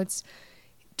 whereabouts?"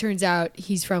 Turns out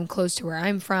he's from close to where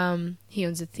I'm from. He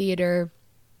owns a theater.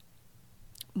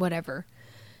 Whatever.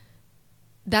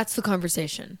 That's the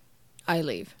conversation. I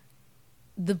leave.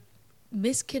 The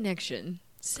misconnection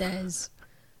says,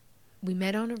 "We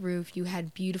met on a roof. You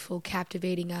had beautiful,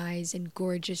 captivating eyes and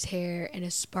gorgeous hair and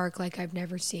a spark like I've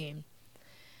never seen.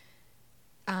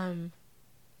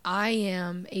 I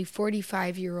am a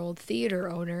 45-year-old theater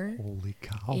owner." Holy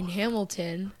cow. In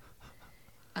Hamilton.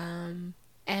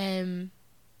 And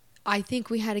I think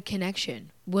we had a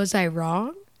connection. Was I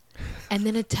wrong? And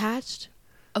then attached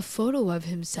a photo of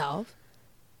himself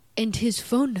and his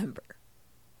phone number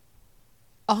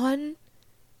on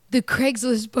the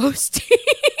Craigslist posting.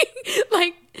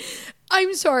 Like,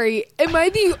 I'm sorry. Am I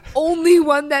the only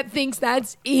one that thinks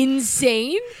that's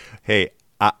insane? Hey,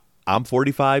 I'm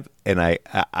 45, and I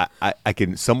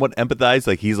can somewhat empathize.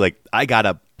 Like, he's like, I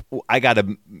gotta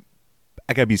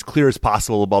be as clear as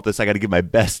possible about this. I gotta give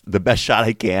the best shot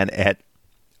I can at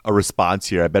a response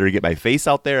here. I better get my face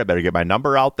out there. I better get my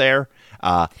number out there.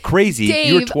 Crazy. Dave,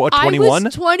 you were 21? I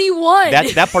was 21.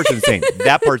 That part's insane.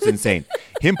 That part's insane.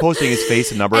 Him posting his face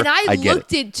and number, And I get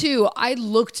looked it too. I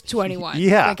looked 21.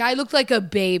 Yeah. Like, I looked like a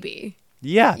baby.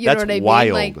 Yeah, You know that's what I mean?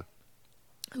 wild. Like,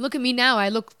 look at me now. I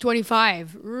look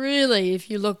 25. Really, if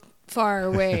you look far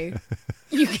away,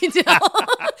 you can tell.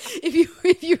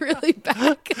 if you really back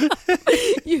up,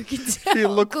 you can tell. you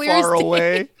look Clear as far day.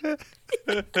 away.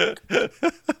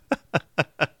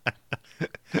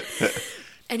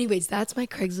 Anyways, that's my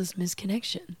Craigslist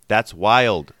misconnection. That's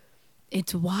wild.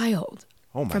 It's wild.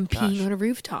 Oh my From gosh. peeing on a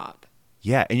rooftop.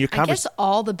 Yeah, and your I conversation. guess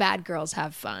all the bad girls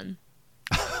have fun.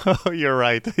 Oh, you're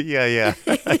right. Yeah.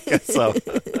 I guess so.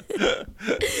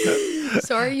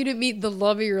 Sorry you didn't meet the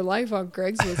love of your life on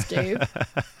Craigslist, Dave.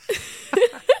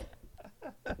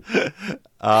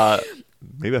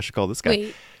 Maybe I should call this guy.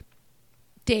 Wait,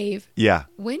 Dave. Yeah.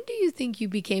 When do you think you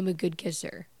became a good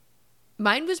kisser?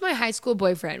 Mine was my high school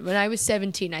boyfriend. When I was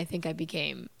 17, I think I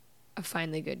became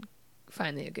finally a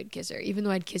good kisser. Even though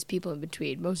I'd kiss people in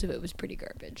between, most of it was pretty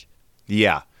garbage.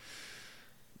 Yeah.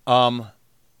 Let's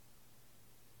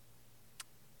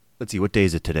see. What day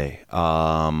is it today?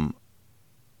 Maybe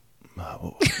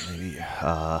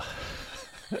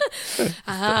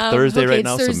Thursday okay, right it's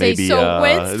now. Thursday, so maybe so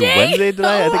Wednesday? Wednesday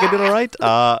today. I think I did all right.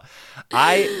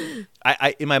 I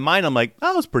in my mind, I'm like,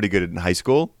 I was pretty good in high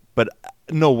school, but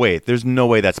no way. There's no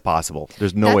way that's possible.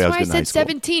 There's no way I was good in high That's school. why I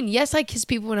said 17. Yes, I kissed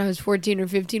people when I was 14 or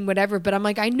 15, whatever. But I'm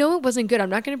like, I know it wasn't good. I'm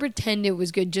not going to pretend it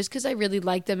was good. Just because I really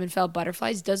liked them and felt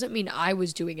butterflies doesn't mean I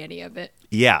was doing any of it.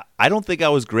 Yeah, I don't think I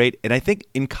was great. And I think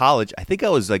in college, I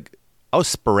was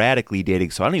sporadically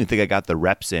dating, so I don't even think I got the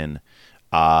reps in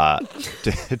to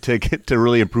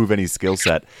really improve any skill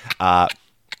set. I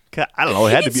don't know.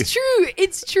 It had to be. It's true.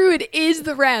 It's true. It is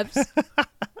the reps.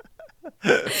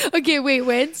 Okay, wait,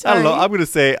 when? Sorry. I don't know. I'm gonna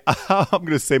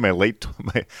say my late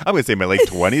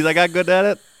 20s. I got good at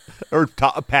it, or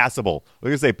passable. We're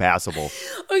gonna say passable.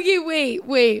 Okay, wait.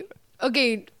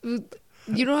 Okay,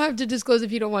 you don't have to disclose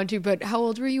if you don't want to, but how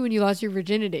old were you when you lost your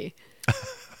virginity?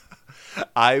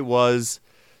 I was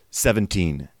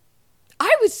 17.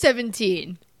 I was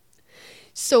 17.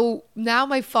 So now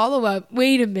my follow-up,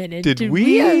 wait a minute. Did we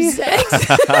we? have sex?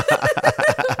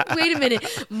 Wait a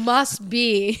minute. Must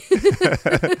be.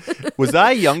 Was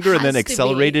I younger and then Has to be.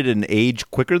 accelerated in age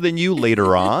quicker than you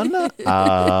later on?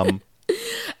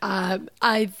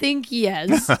 I think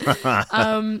yes.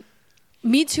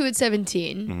 Me too at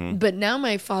 17. Mm-hmm. But now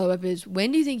my follow-up is,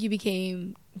 when do you think you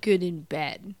became good in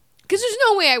bed? Because there's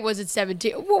no way I was at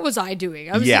 17. What was I doing?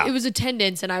 Yeah. It was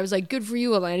attendance, and I was like, good for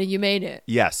you, Elena. You made it.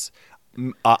 Yes.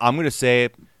 I'm going to say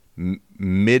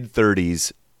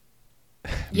mid-30s.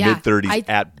 Yeah, Mid-30s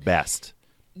at best.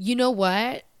 You know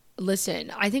what?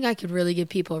 Listen, I think I could really give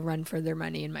people a run for their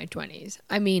money in my 20s.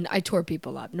 I mean, I tore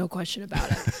people up, no question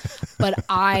about it. But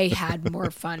I had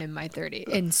more fun in my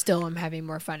 30s, and still am having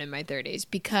more fun in my 30s,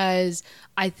 because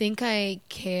I think I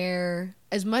care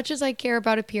as much as I care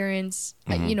about appearance.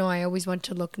 You know, I always want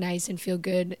to look nice and feel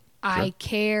good. I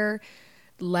care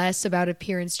less about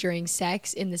appearance during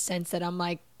sex, in the sense that I'm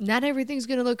like, not everything's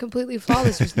going to look completely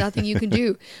flawless. There's nothing you can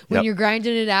do. When you're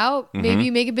grinding it out, maybe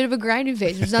you make a bit of a grinding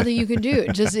face. There's nothing you can do.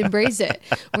 Just embrace it.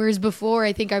 Whereas before,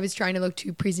 I think I was trying to look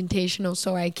too presentational,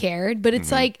 so I cared. But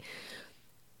it's like,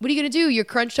 what are you going to do? You're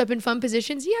crunched up in fun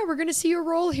positions? Yeah, we're going to see your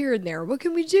roll here and there. What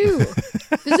can we do?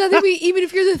 There's nothing even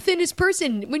if you're the thinnest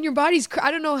person, when your body's, I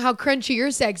don't know how crunchy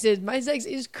your sex is. My sex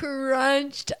is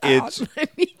crunched It's up.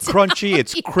 Let me tell crunchy,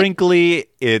 it's you. crinkly,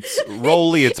 it's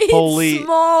rolly, it's pulley. It's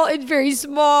small. It's very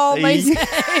small. My Yeah.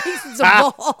 sex. It's a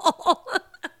ball.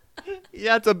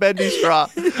 Yeah, it's a bendy straw.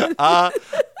 Yeah,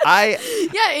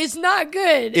 it's not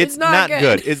good. It's not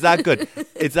good. It's not good.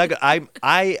 It's not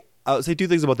good. I'll say two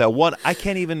things about that. One, I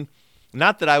can't even,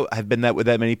 not that I have been that with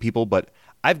that many people, but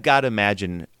I've got to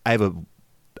imagine I have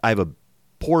a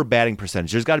poor batting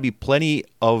percentage. There's got to be plenty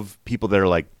of people that are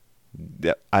like,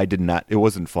 I did not. It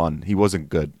wasn't fun. He wasn't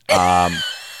good. Dave,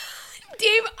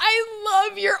 I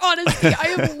love your honesty.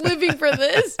 I am living for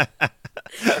this.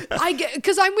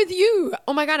 Because I'm with you.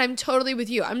 Oh my God, I'm totally with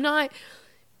you. I'm not,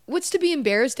 what's to be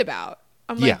embarrassed about?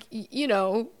 I'm like, you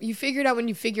know, you figure it out when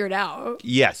you figure it out.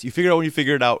 Yes, you figure it out when you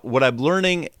figure it out. What I'm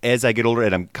learning as I get older,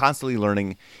 and I'm constantly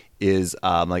learning, is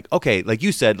like, okay, like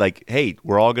you said, like, hey,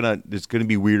 we're all it's gonna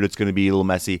be weird, it's gonna be a little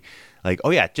messy. Like,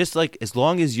 oh yeah, just like as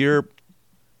long as you're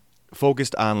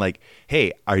focused on like,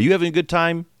 hey, are you having a good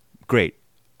time? Great.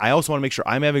 I also want to make sure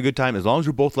I'm having a good time. As long as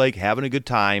we're both like having a good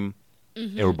time,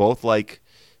 and we're both like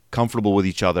comfortable with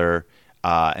each other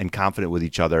and confident with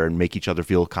each other, and make each other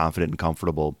feel confident and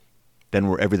comfortable,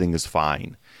 then everything is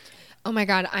fine. Oh my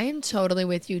God, I am totally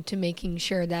with you to making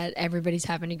sure that everybody's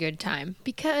having a good time,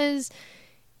 because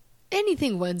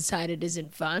anything one-sided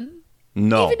isn't fun.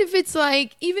 No. Even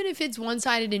if it's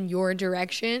one-sided in your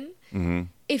direction,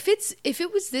 if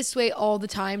it was this way all the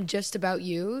time, just about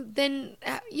you, then,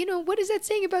 you know, what is that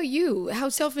saying about you? How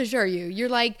selfish are you? You're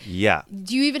like, Yeah.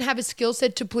 do you even have a skill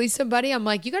set to please somebody? I'm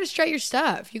like, you got to strut your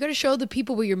stuff. You got to show the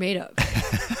people what you're made of.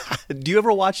 Do you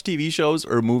ever watch TV shows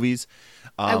or movies?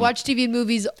 I watch TV and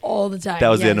movies all the time. That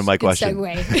was the end of my good question.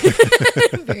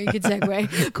 Segue. Very good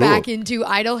segue. Cool. Back into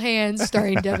Idle Hands,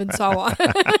 starring Devon Sawa.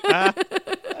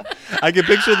 I can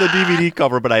picture the DVD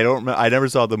cover, but I never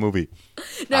saw the movie.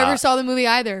 Never saw the movie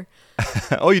either.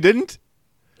 Oh, you didn't?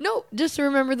 No, just to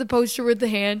remember the poster with the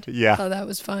hand. Yeah. Oh, that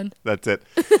was fun. That's it.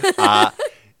 I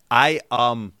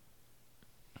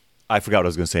forgot what I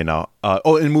was going to say now.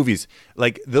 In movies,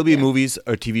 like there'll be movies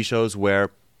or TV shows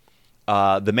where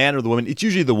the man or the woman, it's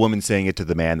usually the woman saying it to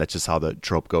the man. That's just how the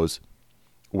trope goes.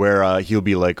 Where he'll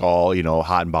be like all, you know,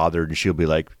 hot and bothered, and she'll be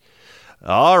like,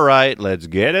 all right, let's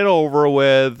get it over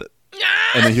with.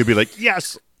 And then he'll be like,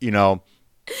 yes, you know.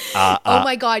 Oh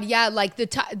my God, yeah, like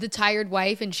the tired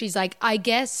wife, and she's like, I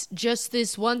guess just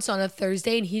this once on a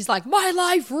Thursday, and he's like, my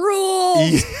life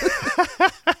rules.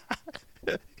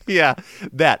 Yeah,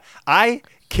 that. I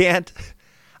can't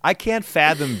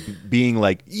fathom being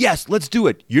like, yes, let's do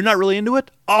it. You're not really into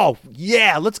it? Oh,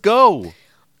 yeah, let's go.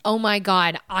 Oh my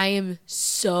God, I am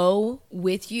so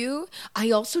with you. I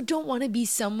also don't want to be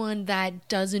someone that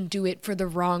doesn't do it for the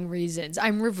wrong reasons.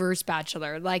 I'm reverse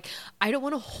bachelor. Like, I don't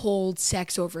want to hold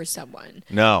sex over someone.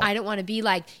 No. I don't want to be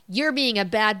like, you're being a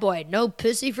bad boy. No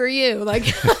pussy for you. Like,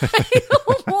 I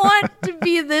don't want to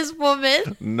be this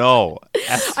woman. No.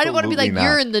 I don't want to be like, not.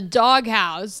 you're in the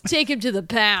doghouse. Take him to the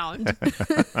pound.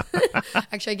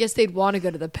 Actually, I guess they'd want to go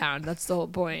to the pound. That's the whole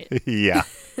point. Yeah.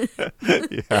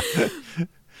 Yeah.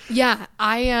 Yeah,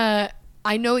 I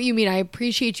know what you mean. I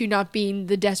appreciate you not being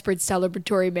the desperate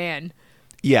celebratory man.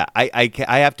 Yeah, I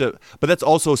have to, but that's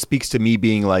also speaks to me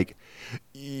being like,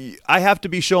 I have to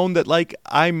be shown that like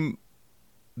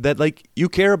that like you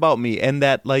care about me, and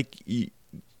that like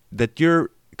that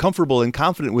you're comfortable and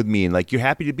confident with me, and like you're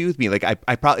happy to be with me. Like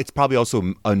it's probably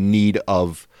also a need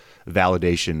of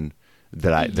validation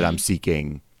that I'm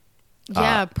seeking.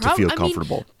 Yeah, to feel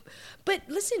comfortable. But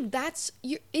listen,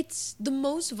 it's the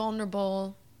most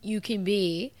vulnerable you can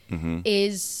be Mm-hmm.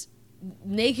 is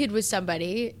naked with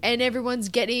somebody and everyone's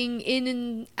getting in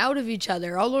and out of each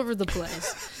other all over the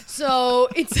place. So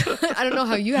it's, I don't know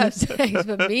how you have sex,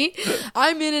 but me,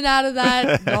 I'm in and out of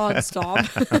that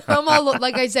nonstop. I'm all,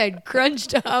 like I said,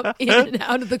 crunched up, in and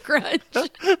out of the crunch.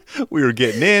 We were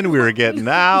getting in, we were getting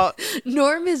out.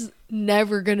 Norm is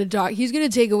never going to talk. He's going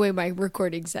to take away my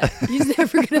recording set. He's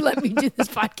never going to let me do this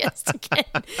podcast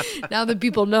again. Now that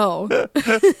people know.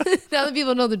 Now that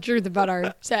people know the truth about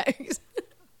our sex.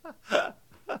 I'm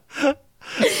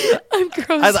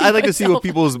gross. I'd like to see what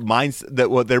people's minds,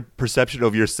 what their perception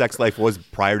of your sex life was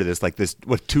prior to this. Like this,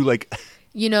 what two like.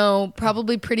 You know,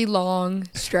 probably pretty long,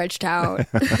 stretched out,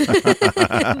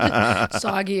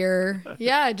 soggier.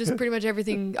 Yeah, just pretty much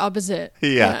everything opposite.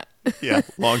 Yeah.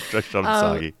 Long stretched out and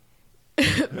soggy.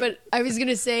 But I was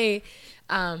gonna say,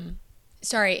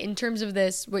 sorry. In terms of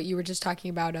this, what you were just talking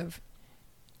about of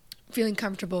feeling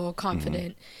comfortable,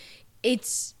 confident.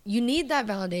 It's, you need that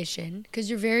validation because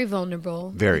you're very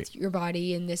vulnerable with your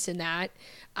body and this and that.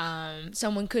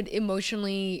 Someone could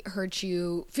emotionally hurt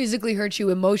you, physically hurt you,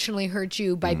 emotionally hurt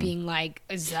you by being like,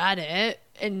 is that it?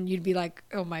 And you'd be like,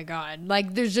 oh my God.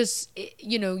 Like there's just,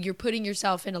 you know, you're putting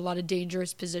yourself in a lot of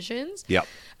dangerous positions. Yep.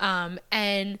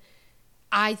 And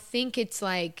I think it's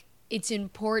like, it's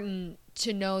important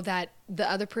to know that the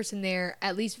other person there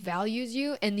at least values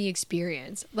you and the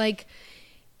experience. Like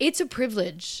it's a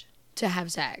privilege to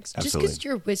have sex. Absolutely. Just because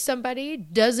you're with somebody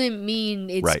doesn't mean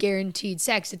it's guaranteed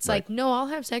sex. It's like, no, I'll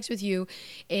have sex with you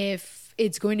if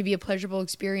it's going to be a pleasurable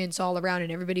experience all around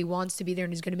and everybody wants to be there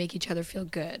and is going to make each other feel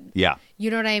good. Yeah.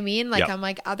 You know what I mean? Like, Yeah. I'm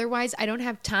like, otherwise I don't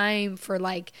have time for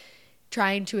like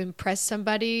trying to impress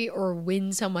somebody or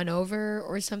win someone over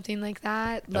or something like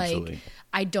that. Absolutely. Like,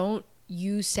 I don't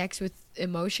use sex with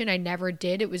emotion. I never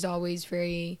did. It was always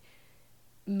very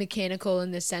mechanical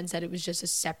in the sense that it was just a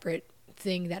separate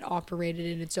thing that operated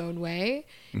in its own way,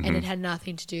 and it had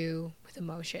nothing to do with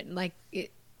emotion. Like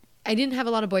I didn't have a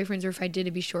lot of boyfriends, or if I did,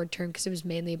 it'd be short term because it was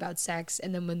mainly about sex.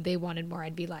 And then when they wanted more,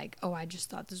 I'd be like, oh, I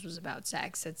just thought this was about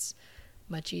sex. It's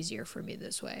much easier for me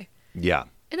this way. Yeah.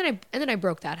 And then I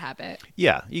broke that habit.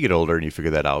 Yeah. You get older and you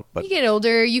figure that out. But You get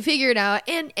older, you figure it out,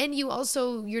 and you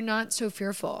also, you're not so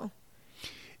fearful.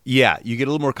 yeah, you get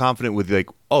a little more confident with like,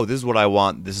 oh, this is what I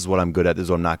want. This is what I'm good at. This is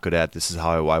what I'm not good at. This is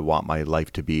how I want my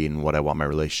life to be and what I want my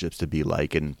relationships to be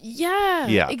like. And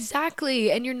Yeah,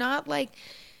 exactly. And you're not like,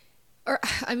 or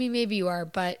I mean, maybe you are,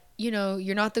 but you know,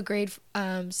 you're not the grade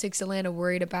 6 Atlanta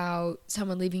worried about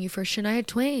someone leaving you for Shania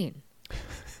Twain.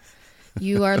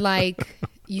 You are like,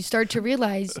 you start to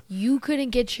realize you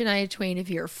couldn't get Shania Twain if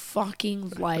your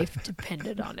fucking life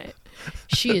depended on it.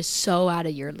 She is so out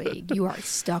of your league. You are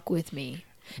stuck with me.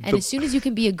 And as soon as you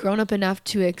can be a grown up enough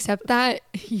to accept that,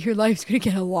 your life's going to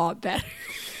get a lot better.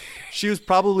 she was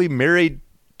probably married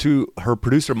to her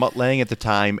producer Mutt Lange at the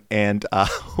time, and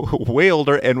way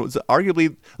older, and was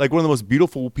arguably like one of the most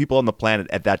beautiful people on the planet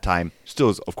at that time. Still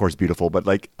is, of course, beautiful, but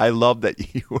like I love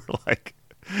that you were like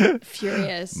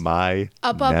Furious. my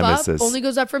Up, nemesis. only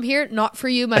goes up from here. Not for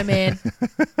you, my man.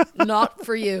 Not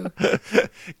for you.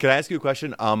 Can I ask you a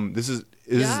question? This is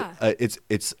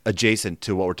it's adjacent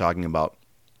to what we're talking about.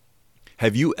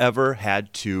 Have you ever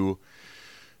had to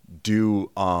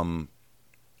do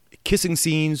kissing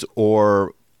scenes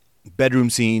or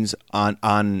bedroom scenes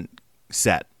on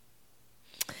set?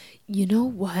 You know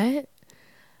what?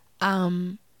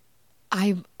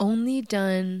 I've only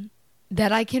done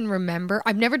that I can remember.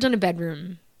 I've never done a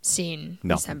bedroom scene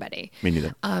No. with somebody. Me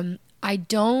neither. I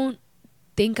don't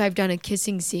think I've done a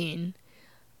kissing scene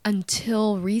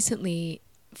until recently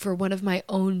for one of my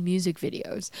own music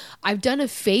videos. I've done a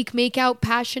fake makeout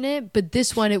passionate, but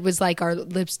this one it was like our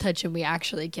lips touch and we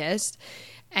actually kissed.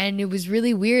 And it was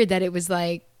really weird that it was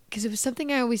like, because it was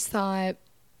something I always thought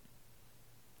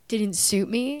didn't suit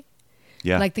me.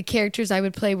 Yeah. Like the characters I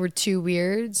would play were too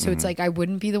weird. So it's like I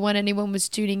wouldn't be the one anyone was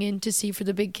tuning in to see for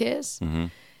the big kiss.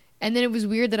 And then it was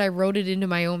weird that I wrote it into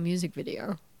my own music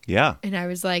video. Yeah. And I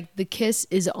was like, the kiss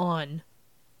is on.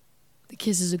 The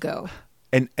kiss is a go.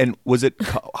 And was it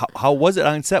how was it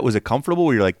on set? Was it comfortable?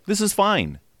 Where you're like, this is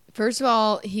fine. First of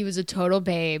all, he was a total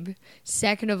babe.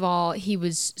 Second of all, he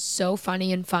was so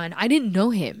funny and fun. I didn't know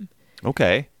him.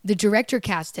 Okay. The director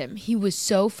cast him. He was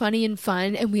so funny and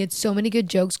fun, and we had so many good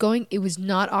jokes going. It was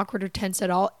not awkward or tense at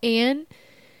all. And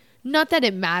not that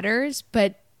it matters,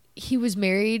 but he was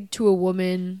married to a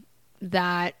woman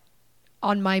that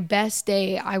on my best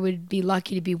day, I would be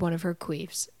lucky to be one of her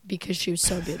queefs because she was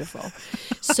so beautiful.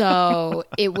 So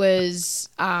it was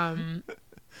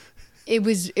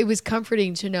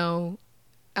comforting to know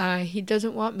he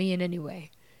doesn't want me in any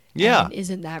way. Yeah. And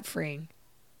isn't that freeing?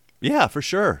 Yeah, for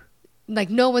sure. Like,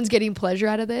 no one's getting pleasure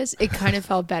out of this. It kind of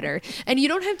felt better. And you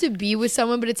don't have to be with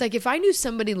someone, but it's like if I knew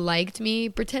somebody liked me,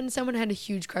 pretend someone had a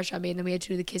huge crush on me and then we had to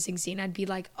do the kissing scene, I'd be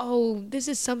like, oh, this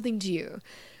is something to you.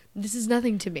 This is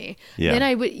nothing to me. Yeah. Then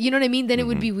I would, you know what I mean? Then it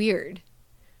would be weird.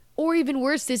 Or even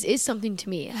worse, this is something to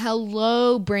me.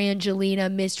 Hello,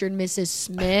 Brangelina, Mr. and Mrs.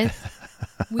 Smith.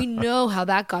 We know how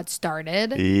that got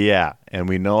started. Yeah, and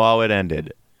we know how it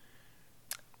ended.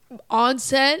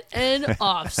 On-set and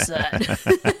off-set.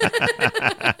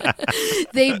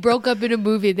 They broke up in a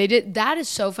movie. They did. That is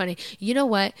so funny. You know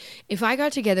what? If I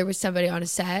got together with somebody on a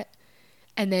set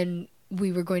and then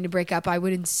we were going to break up, I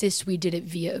would insist we did it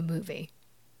via a movie.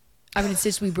 I would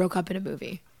insist we broke up in a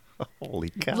movie. Holy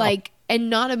cow. Like, and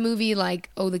not a movie like,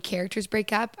 oh, the characters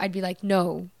break up. I'd be like,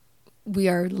 no, we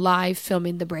are live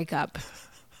filming the breakup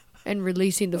and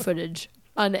releasing the footage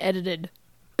unedited.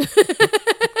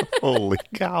 Holy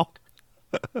cow.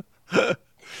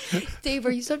 Dave,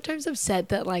 are you sometimes upset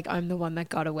that like I'm the one that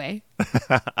got away?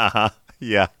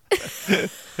 Yeah.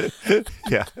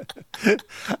 Yeah.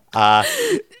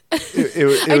 I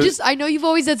know you've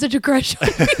always had such a crush on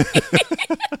me.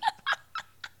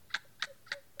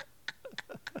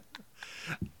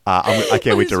 I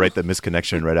can't wait to write the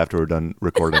misconnection right after we're done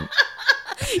recording.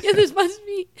 Yeah, this must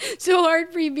be so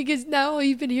hard for you because now all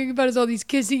you've been hearing about is all these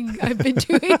kissing I've been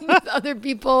doing with other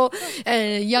people,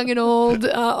 and young and old,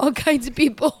 all kinds of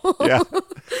people. Yeah,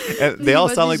 and they all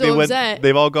sound like so they went. upset.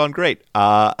 They've all gone great.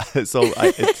 It's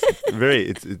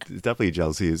definitely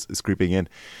jealousy is creeping in.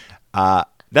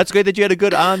 That's great that you had a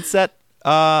good on-set,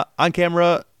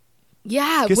 on-camera.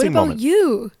 Yeah. What kissing about moment.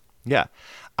 you? Yeah,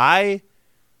 I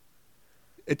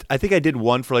think I did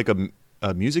one for like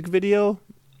a music video.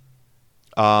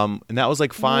 And that was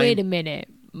like fine. Wait a minute.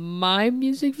 My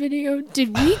music video?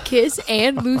 Did we kiss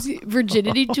and lose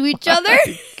virginity to each other?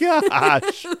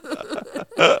 Gosh.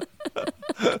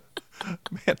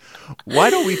 Man, why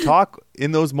don't we talk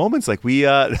in those moments? Like we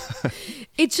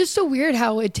It's just so weird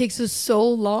how it takes us so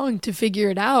long to figure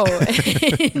it out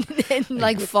and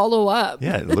like follow up.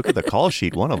 yeah, look at the call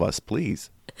sheet, one of us, please.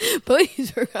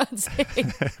 Please, for God's sake.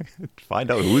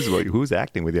 Find out who's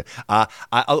acting with you. I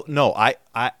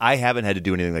haven't had to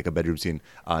do anything like a bedroom scene.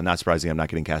 Not surprising, I'm not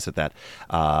getting cast at that.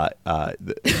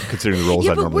 Considering the roles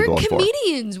Yeah, I'm but normally we're going for.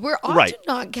 comedians. We're often Right.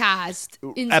 not cast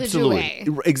in Absolutely, such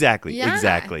a way.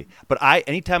 exactly. But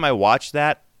anytime I watch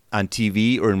that on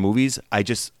TV or in movies, I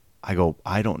go,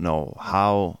 I don't know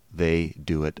how they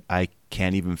do it. I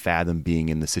can't even fathom being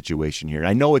in the situation here.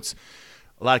 I know it's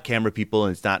a lot of camera people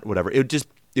and it's not whatever.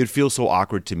 It feels so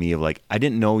awkward to me of like, I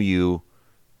didn't know you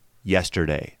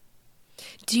yesterday.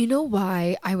 Do you know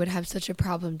why I would have such a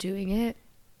problem doing it?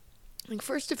 Like,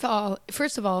 first of all,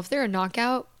 if they're a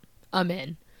knockout, I'm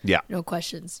in. Yeah. No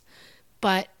questions.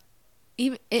 But That's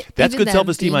even good them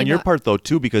self-esteem being on a your knock- part though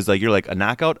too, because like you're like a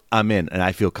knockout, I'm in and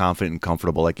I feel confident and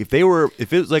comfortable. Like if it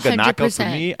was like a knockout for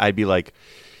 100%. me, I'd be like,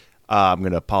 I'm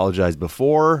going to apologize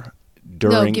before,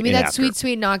 during, No, give me and that after.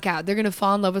 sweet knockout. They're gonna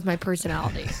fall in love with my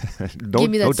personality. No-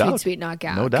 Give me no that doubt. sweet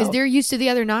knockout. No Because doubt. they're used to the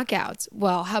other knockouts.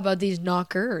 Well, how about these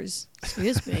knockers?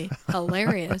 Excuse me.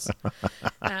 Hilarious.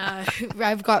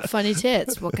 I've got funny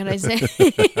tits. What can I say?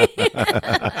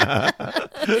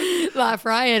 Laugh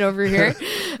riot over here.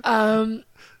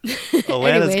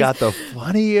 Alana's anyways. got the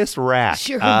funniest rack.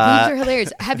 Sure, her boobs are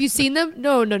hilarious. Have you seen them?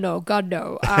 No, God,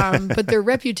 no. But their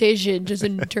reputation, just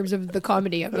in terms of the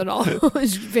comedy of it all,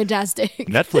 is fantastic.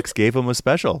 Netflix gave him a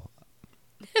special.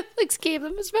 Netflix gave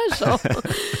them a special.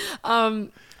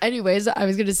 Anyways, I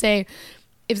was gonna say,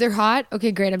 if they're hot,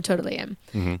 okay, great, I'm totally in.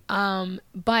 Mm-hmm.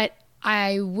 But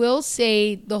I will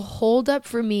say the holdup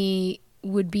for me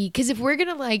would be because if we're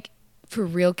gonna like for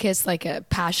real kiss like a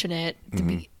passionate to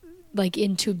be like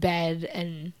into bed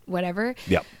and whatever,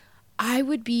 Yep. I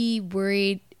would be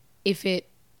worried if it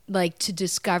like to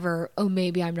discover, oh,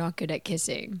 maybe I'm not good at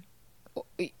kissing.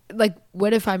 Like,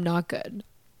 what if I'm not good?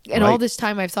 And all Right. this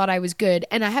time I've thought I was good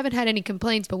and I haven't had any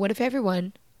complaints, but what if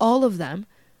everyone, all of them,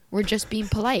 were just being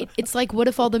polite? It's like, what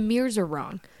if all the mirrors are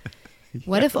wrong?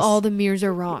 What if all the mirrors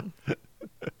are wrong?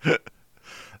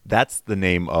 That's the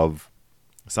name of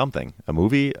something. A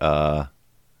movie.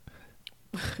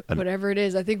 Whatever it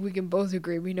is, I think we can both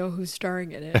agree we know who's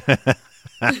starring in it.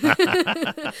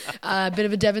 A bit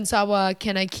of a Devon Sawa,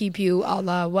 Can I Keep You, a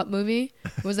la what movie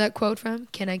was that quote from?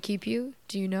 Can I Keep You?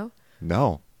 Do you know?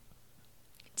 No.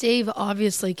 Dave,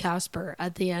 obviously Casper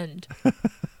at the end.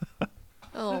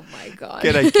 Oh my god.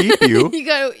 Can I keep you?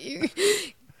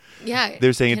 Yeah.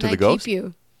 They're saying it to the ghost? Keep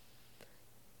you?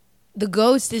 The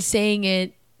ghost is saying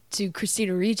it to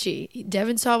Christina Ricci.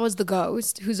 Devon Sawa was the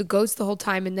ghost, who's a ghost the whole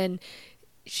time, and then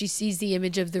she sees the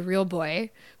image of the real boy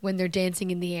when they're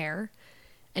dancing in the air,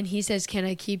 and he says, "Can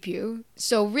I keep you?"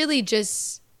 So really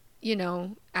just,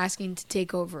 asking to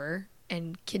take over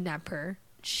and kidnap her.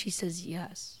 She says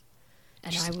yes.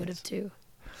 And I would have too.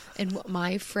 And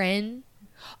my friend,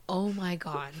 oh my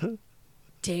God,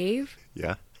 Dave.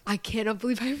 Yeah. I cannot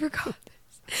believe I forgot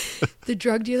this. The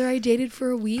drug dealer I dated for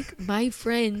a week, my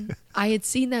friend, I had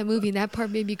seen that movie and that part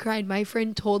made me cry. And my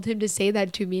friend told him to say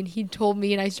that to me and he told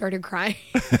me and I started crying.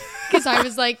 Because I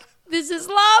was like, this is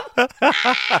love. I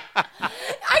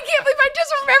can't believe I'm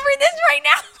just remembering this right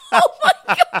now. Oh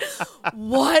my God.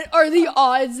 What are the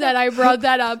odds that I brought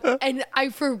that up? And I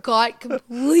forgot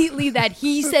completely that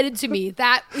he said it to me.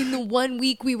 That in the 1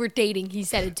 week we were dating, he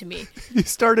said it to me. You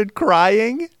started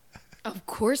crying? Of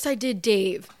course I did,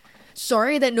 Dave.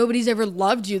 Sorry that nobody's ever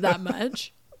loved you that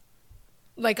much.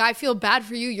 Like, I feel bad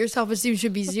for you. Your self-esteem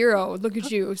should be 0. Look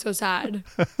at you. So sad.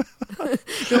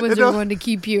 No one's ever wanted to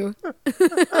keep you.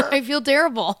 I feel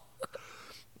terrible.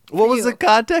 What was the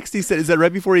context he said? Is that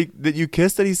right before that you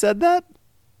kissed that he said that?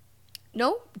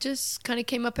 Nope. Just kind of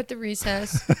came up at the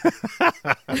recess.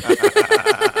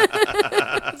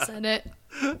 Said it.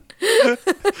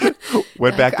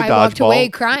 Went back to dodgeball. I walked away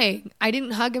crying. I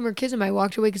didn't hug him or kiss him. I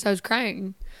walked away because I was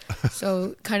crying.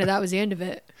 So kind of that was the end of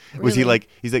it. Really. Was he like,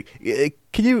 he's like,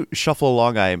 can you shuffle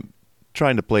along? I'm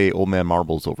trying to play old man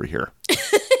marbles over here.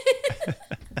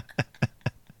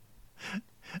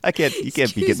 You can't be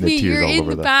getting the tears you're all in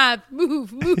over the path.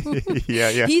 Move.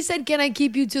 Yeah. He said, "Can I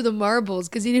keep you to the marbles?"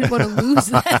 Because he didn't want to lose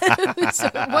them. So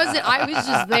it wasn't. I was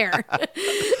just there.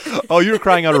 Oh, you were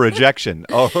crying out of rejection.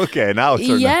 Oh, okay. Now it's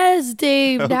yes,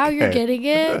 Dave. Now you're getting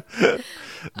it.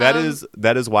 That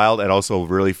is wild and also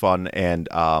really fun and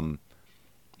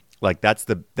like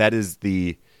that is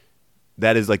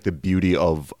like the beauty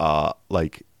of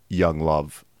like young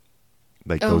love.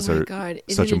 Like those are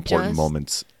such important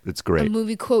moments. It's great. A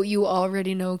movie quote you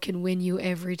already know can win you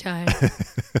every time.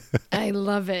 I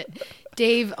love it.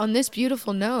 Dave, on this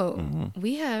beautiful note,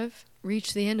 we have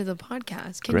reached the end of the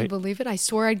podcast. Can you believe it? I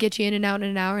swore I'd get you in and out in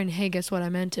an hour, and hey, guess what? I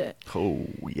meant it. Oh,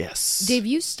 yes. Dave,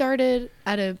 you started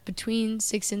at between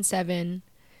 6 and 7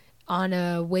 on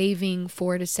a waving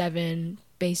 4 to 7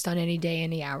 based on any day,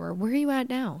 any hour. Where are you at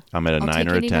now? I'm at a 9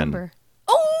 or a 10. Number.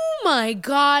 Oh my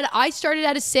God. I started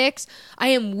at a 6. I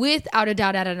am without a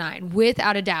doubt at a 9.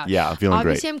 Without a doubt. Yeah, I'm feeling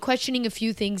Obviously, great. I'm questioning a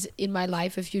few things in my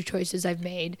life, a few choices I've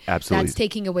made. Absolutely. That's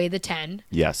taking away the 10.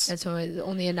 Yes. That's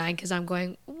only a 9 because I'm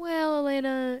going, well,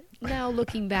 Elena, now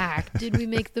looking back, did we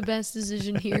make the best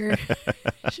decision here?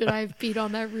 Should I have peed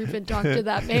on that roof and talked to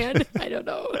that man? I don't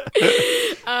know.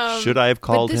 Should I have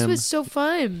called him? But this was so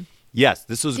fun. Yes,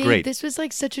 this was great. This was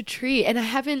like such a treat. And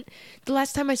the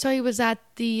last time I saw you was at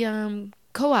the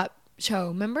co-op show,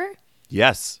 remember?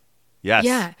 Yes.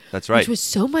 Yeah. That's right. Which was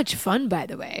so much fun, by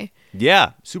the way.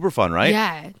 Yeah. Super fun, right?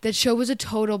 Yeah. That show was a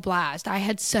total blast. I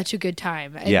had such a good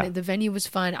time. And the venue was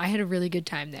fun. I had a really good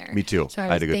time there. Me too. So I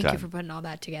had a good time. Thank you for putting all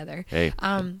that together. Hey.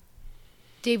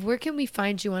 Dave, where can we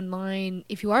find you online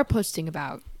if you are posting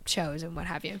about shows and what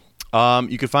have you?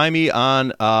 You can find me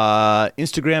on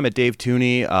Instagram at Dave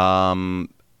Tooney. I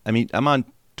mean, I'm on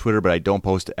Twitter, but I don't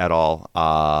post at all.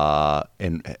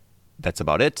 And that's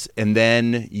about it. And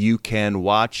then you can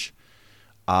watch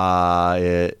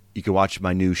my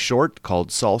new short called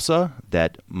Salsa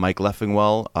that Mike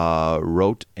Leffingwell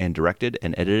wrote and directed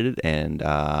and edited, and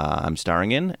I'm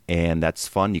starring in, and that's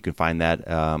fun. You can find that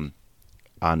on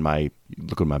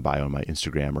look at my bio on my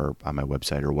Instagram or on my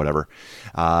website or whatever.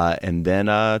 And then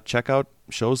check out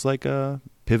shows like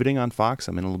Pivoting on Fox.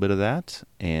 I'm in a little bit of that,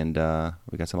 and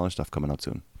we got some other stuff coming out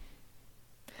soon.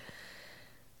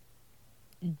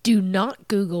 Do not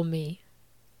Google me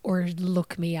or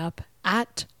look me up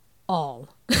at all.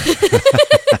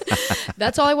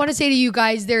 That's all I want to say to you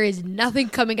guys. There is nothing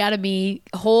coming out of me.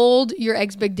 Hold your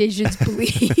expectations,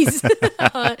 please.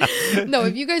 No,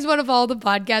 if you guys want to follow the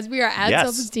podcast, we are at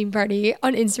Self-Esteem Party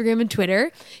on Instagram and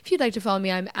Twitter. If you'd like to follow me,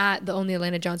 I'm at the only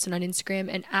Alana Johnson on Instagram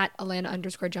and at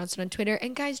Alana_Johnson on Twitter.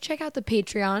 And guys, check out the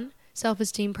Patreon,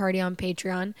 Self-Esteem Party on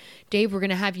Patreon. Dave, we're going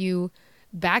to have you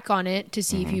back on it to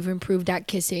see if you've improved at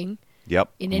kissing.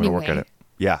 Yep. In I'm any gonna work way. at it.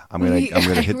 Yeah, I'm gonna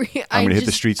hit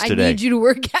the streets today. I need you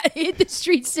to hit the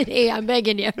streets today. I'm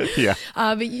begging you. Yeah.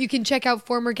 But you can check out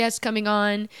former guests coming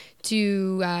on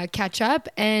to catch up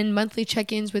and monthly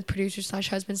check-ins with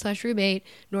producer/husband/roommate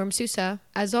Norm Sousa,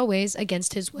 as always,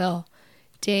 against his will.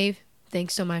 Dave,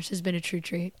 thanks so much. This has been a true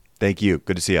treat. Thank you.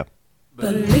 Good to see you.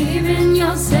 Believe in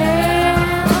yourself,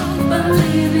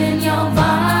 believe in your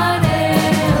body.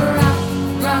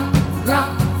 Rock, rock,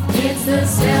 rock. It's the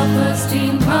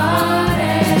self-esteem party.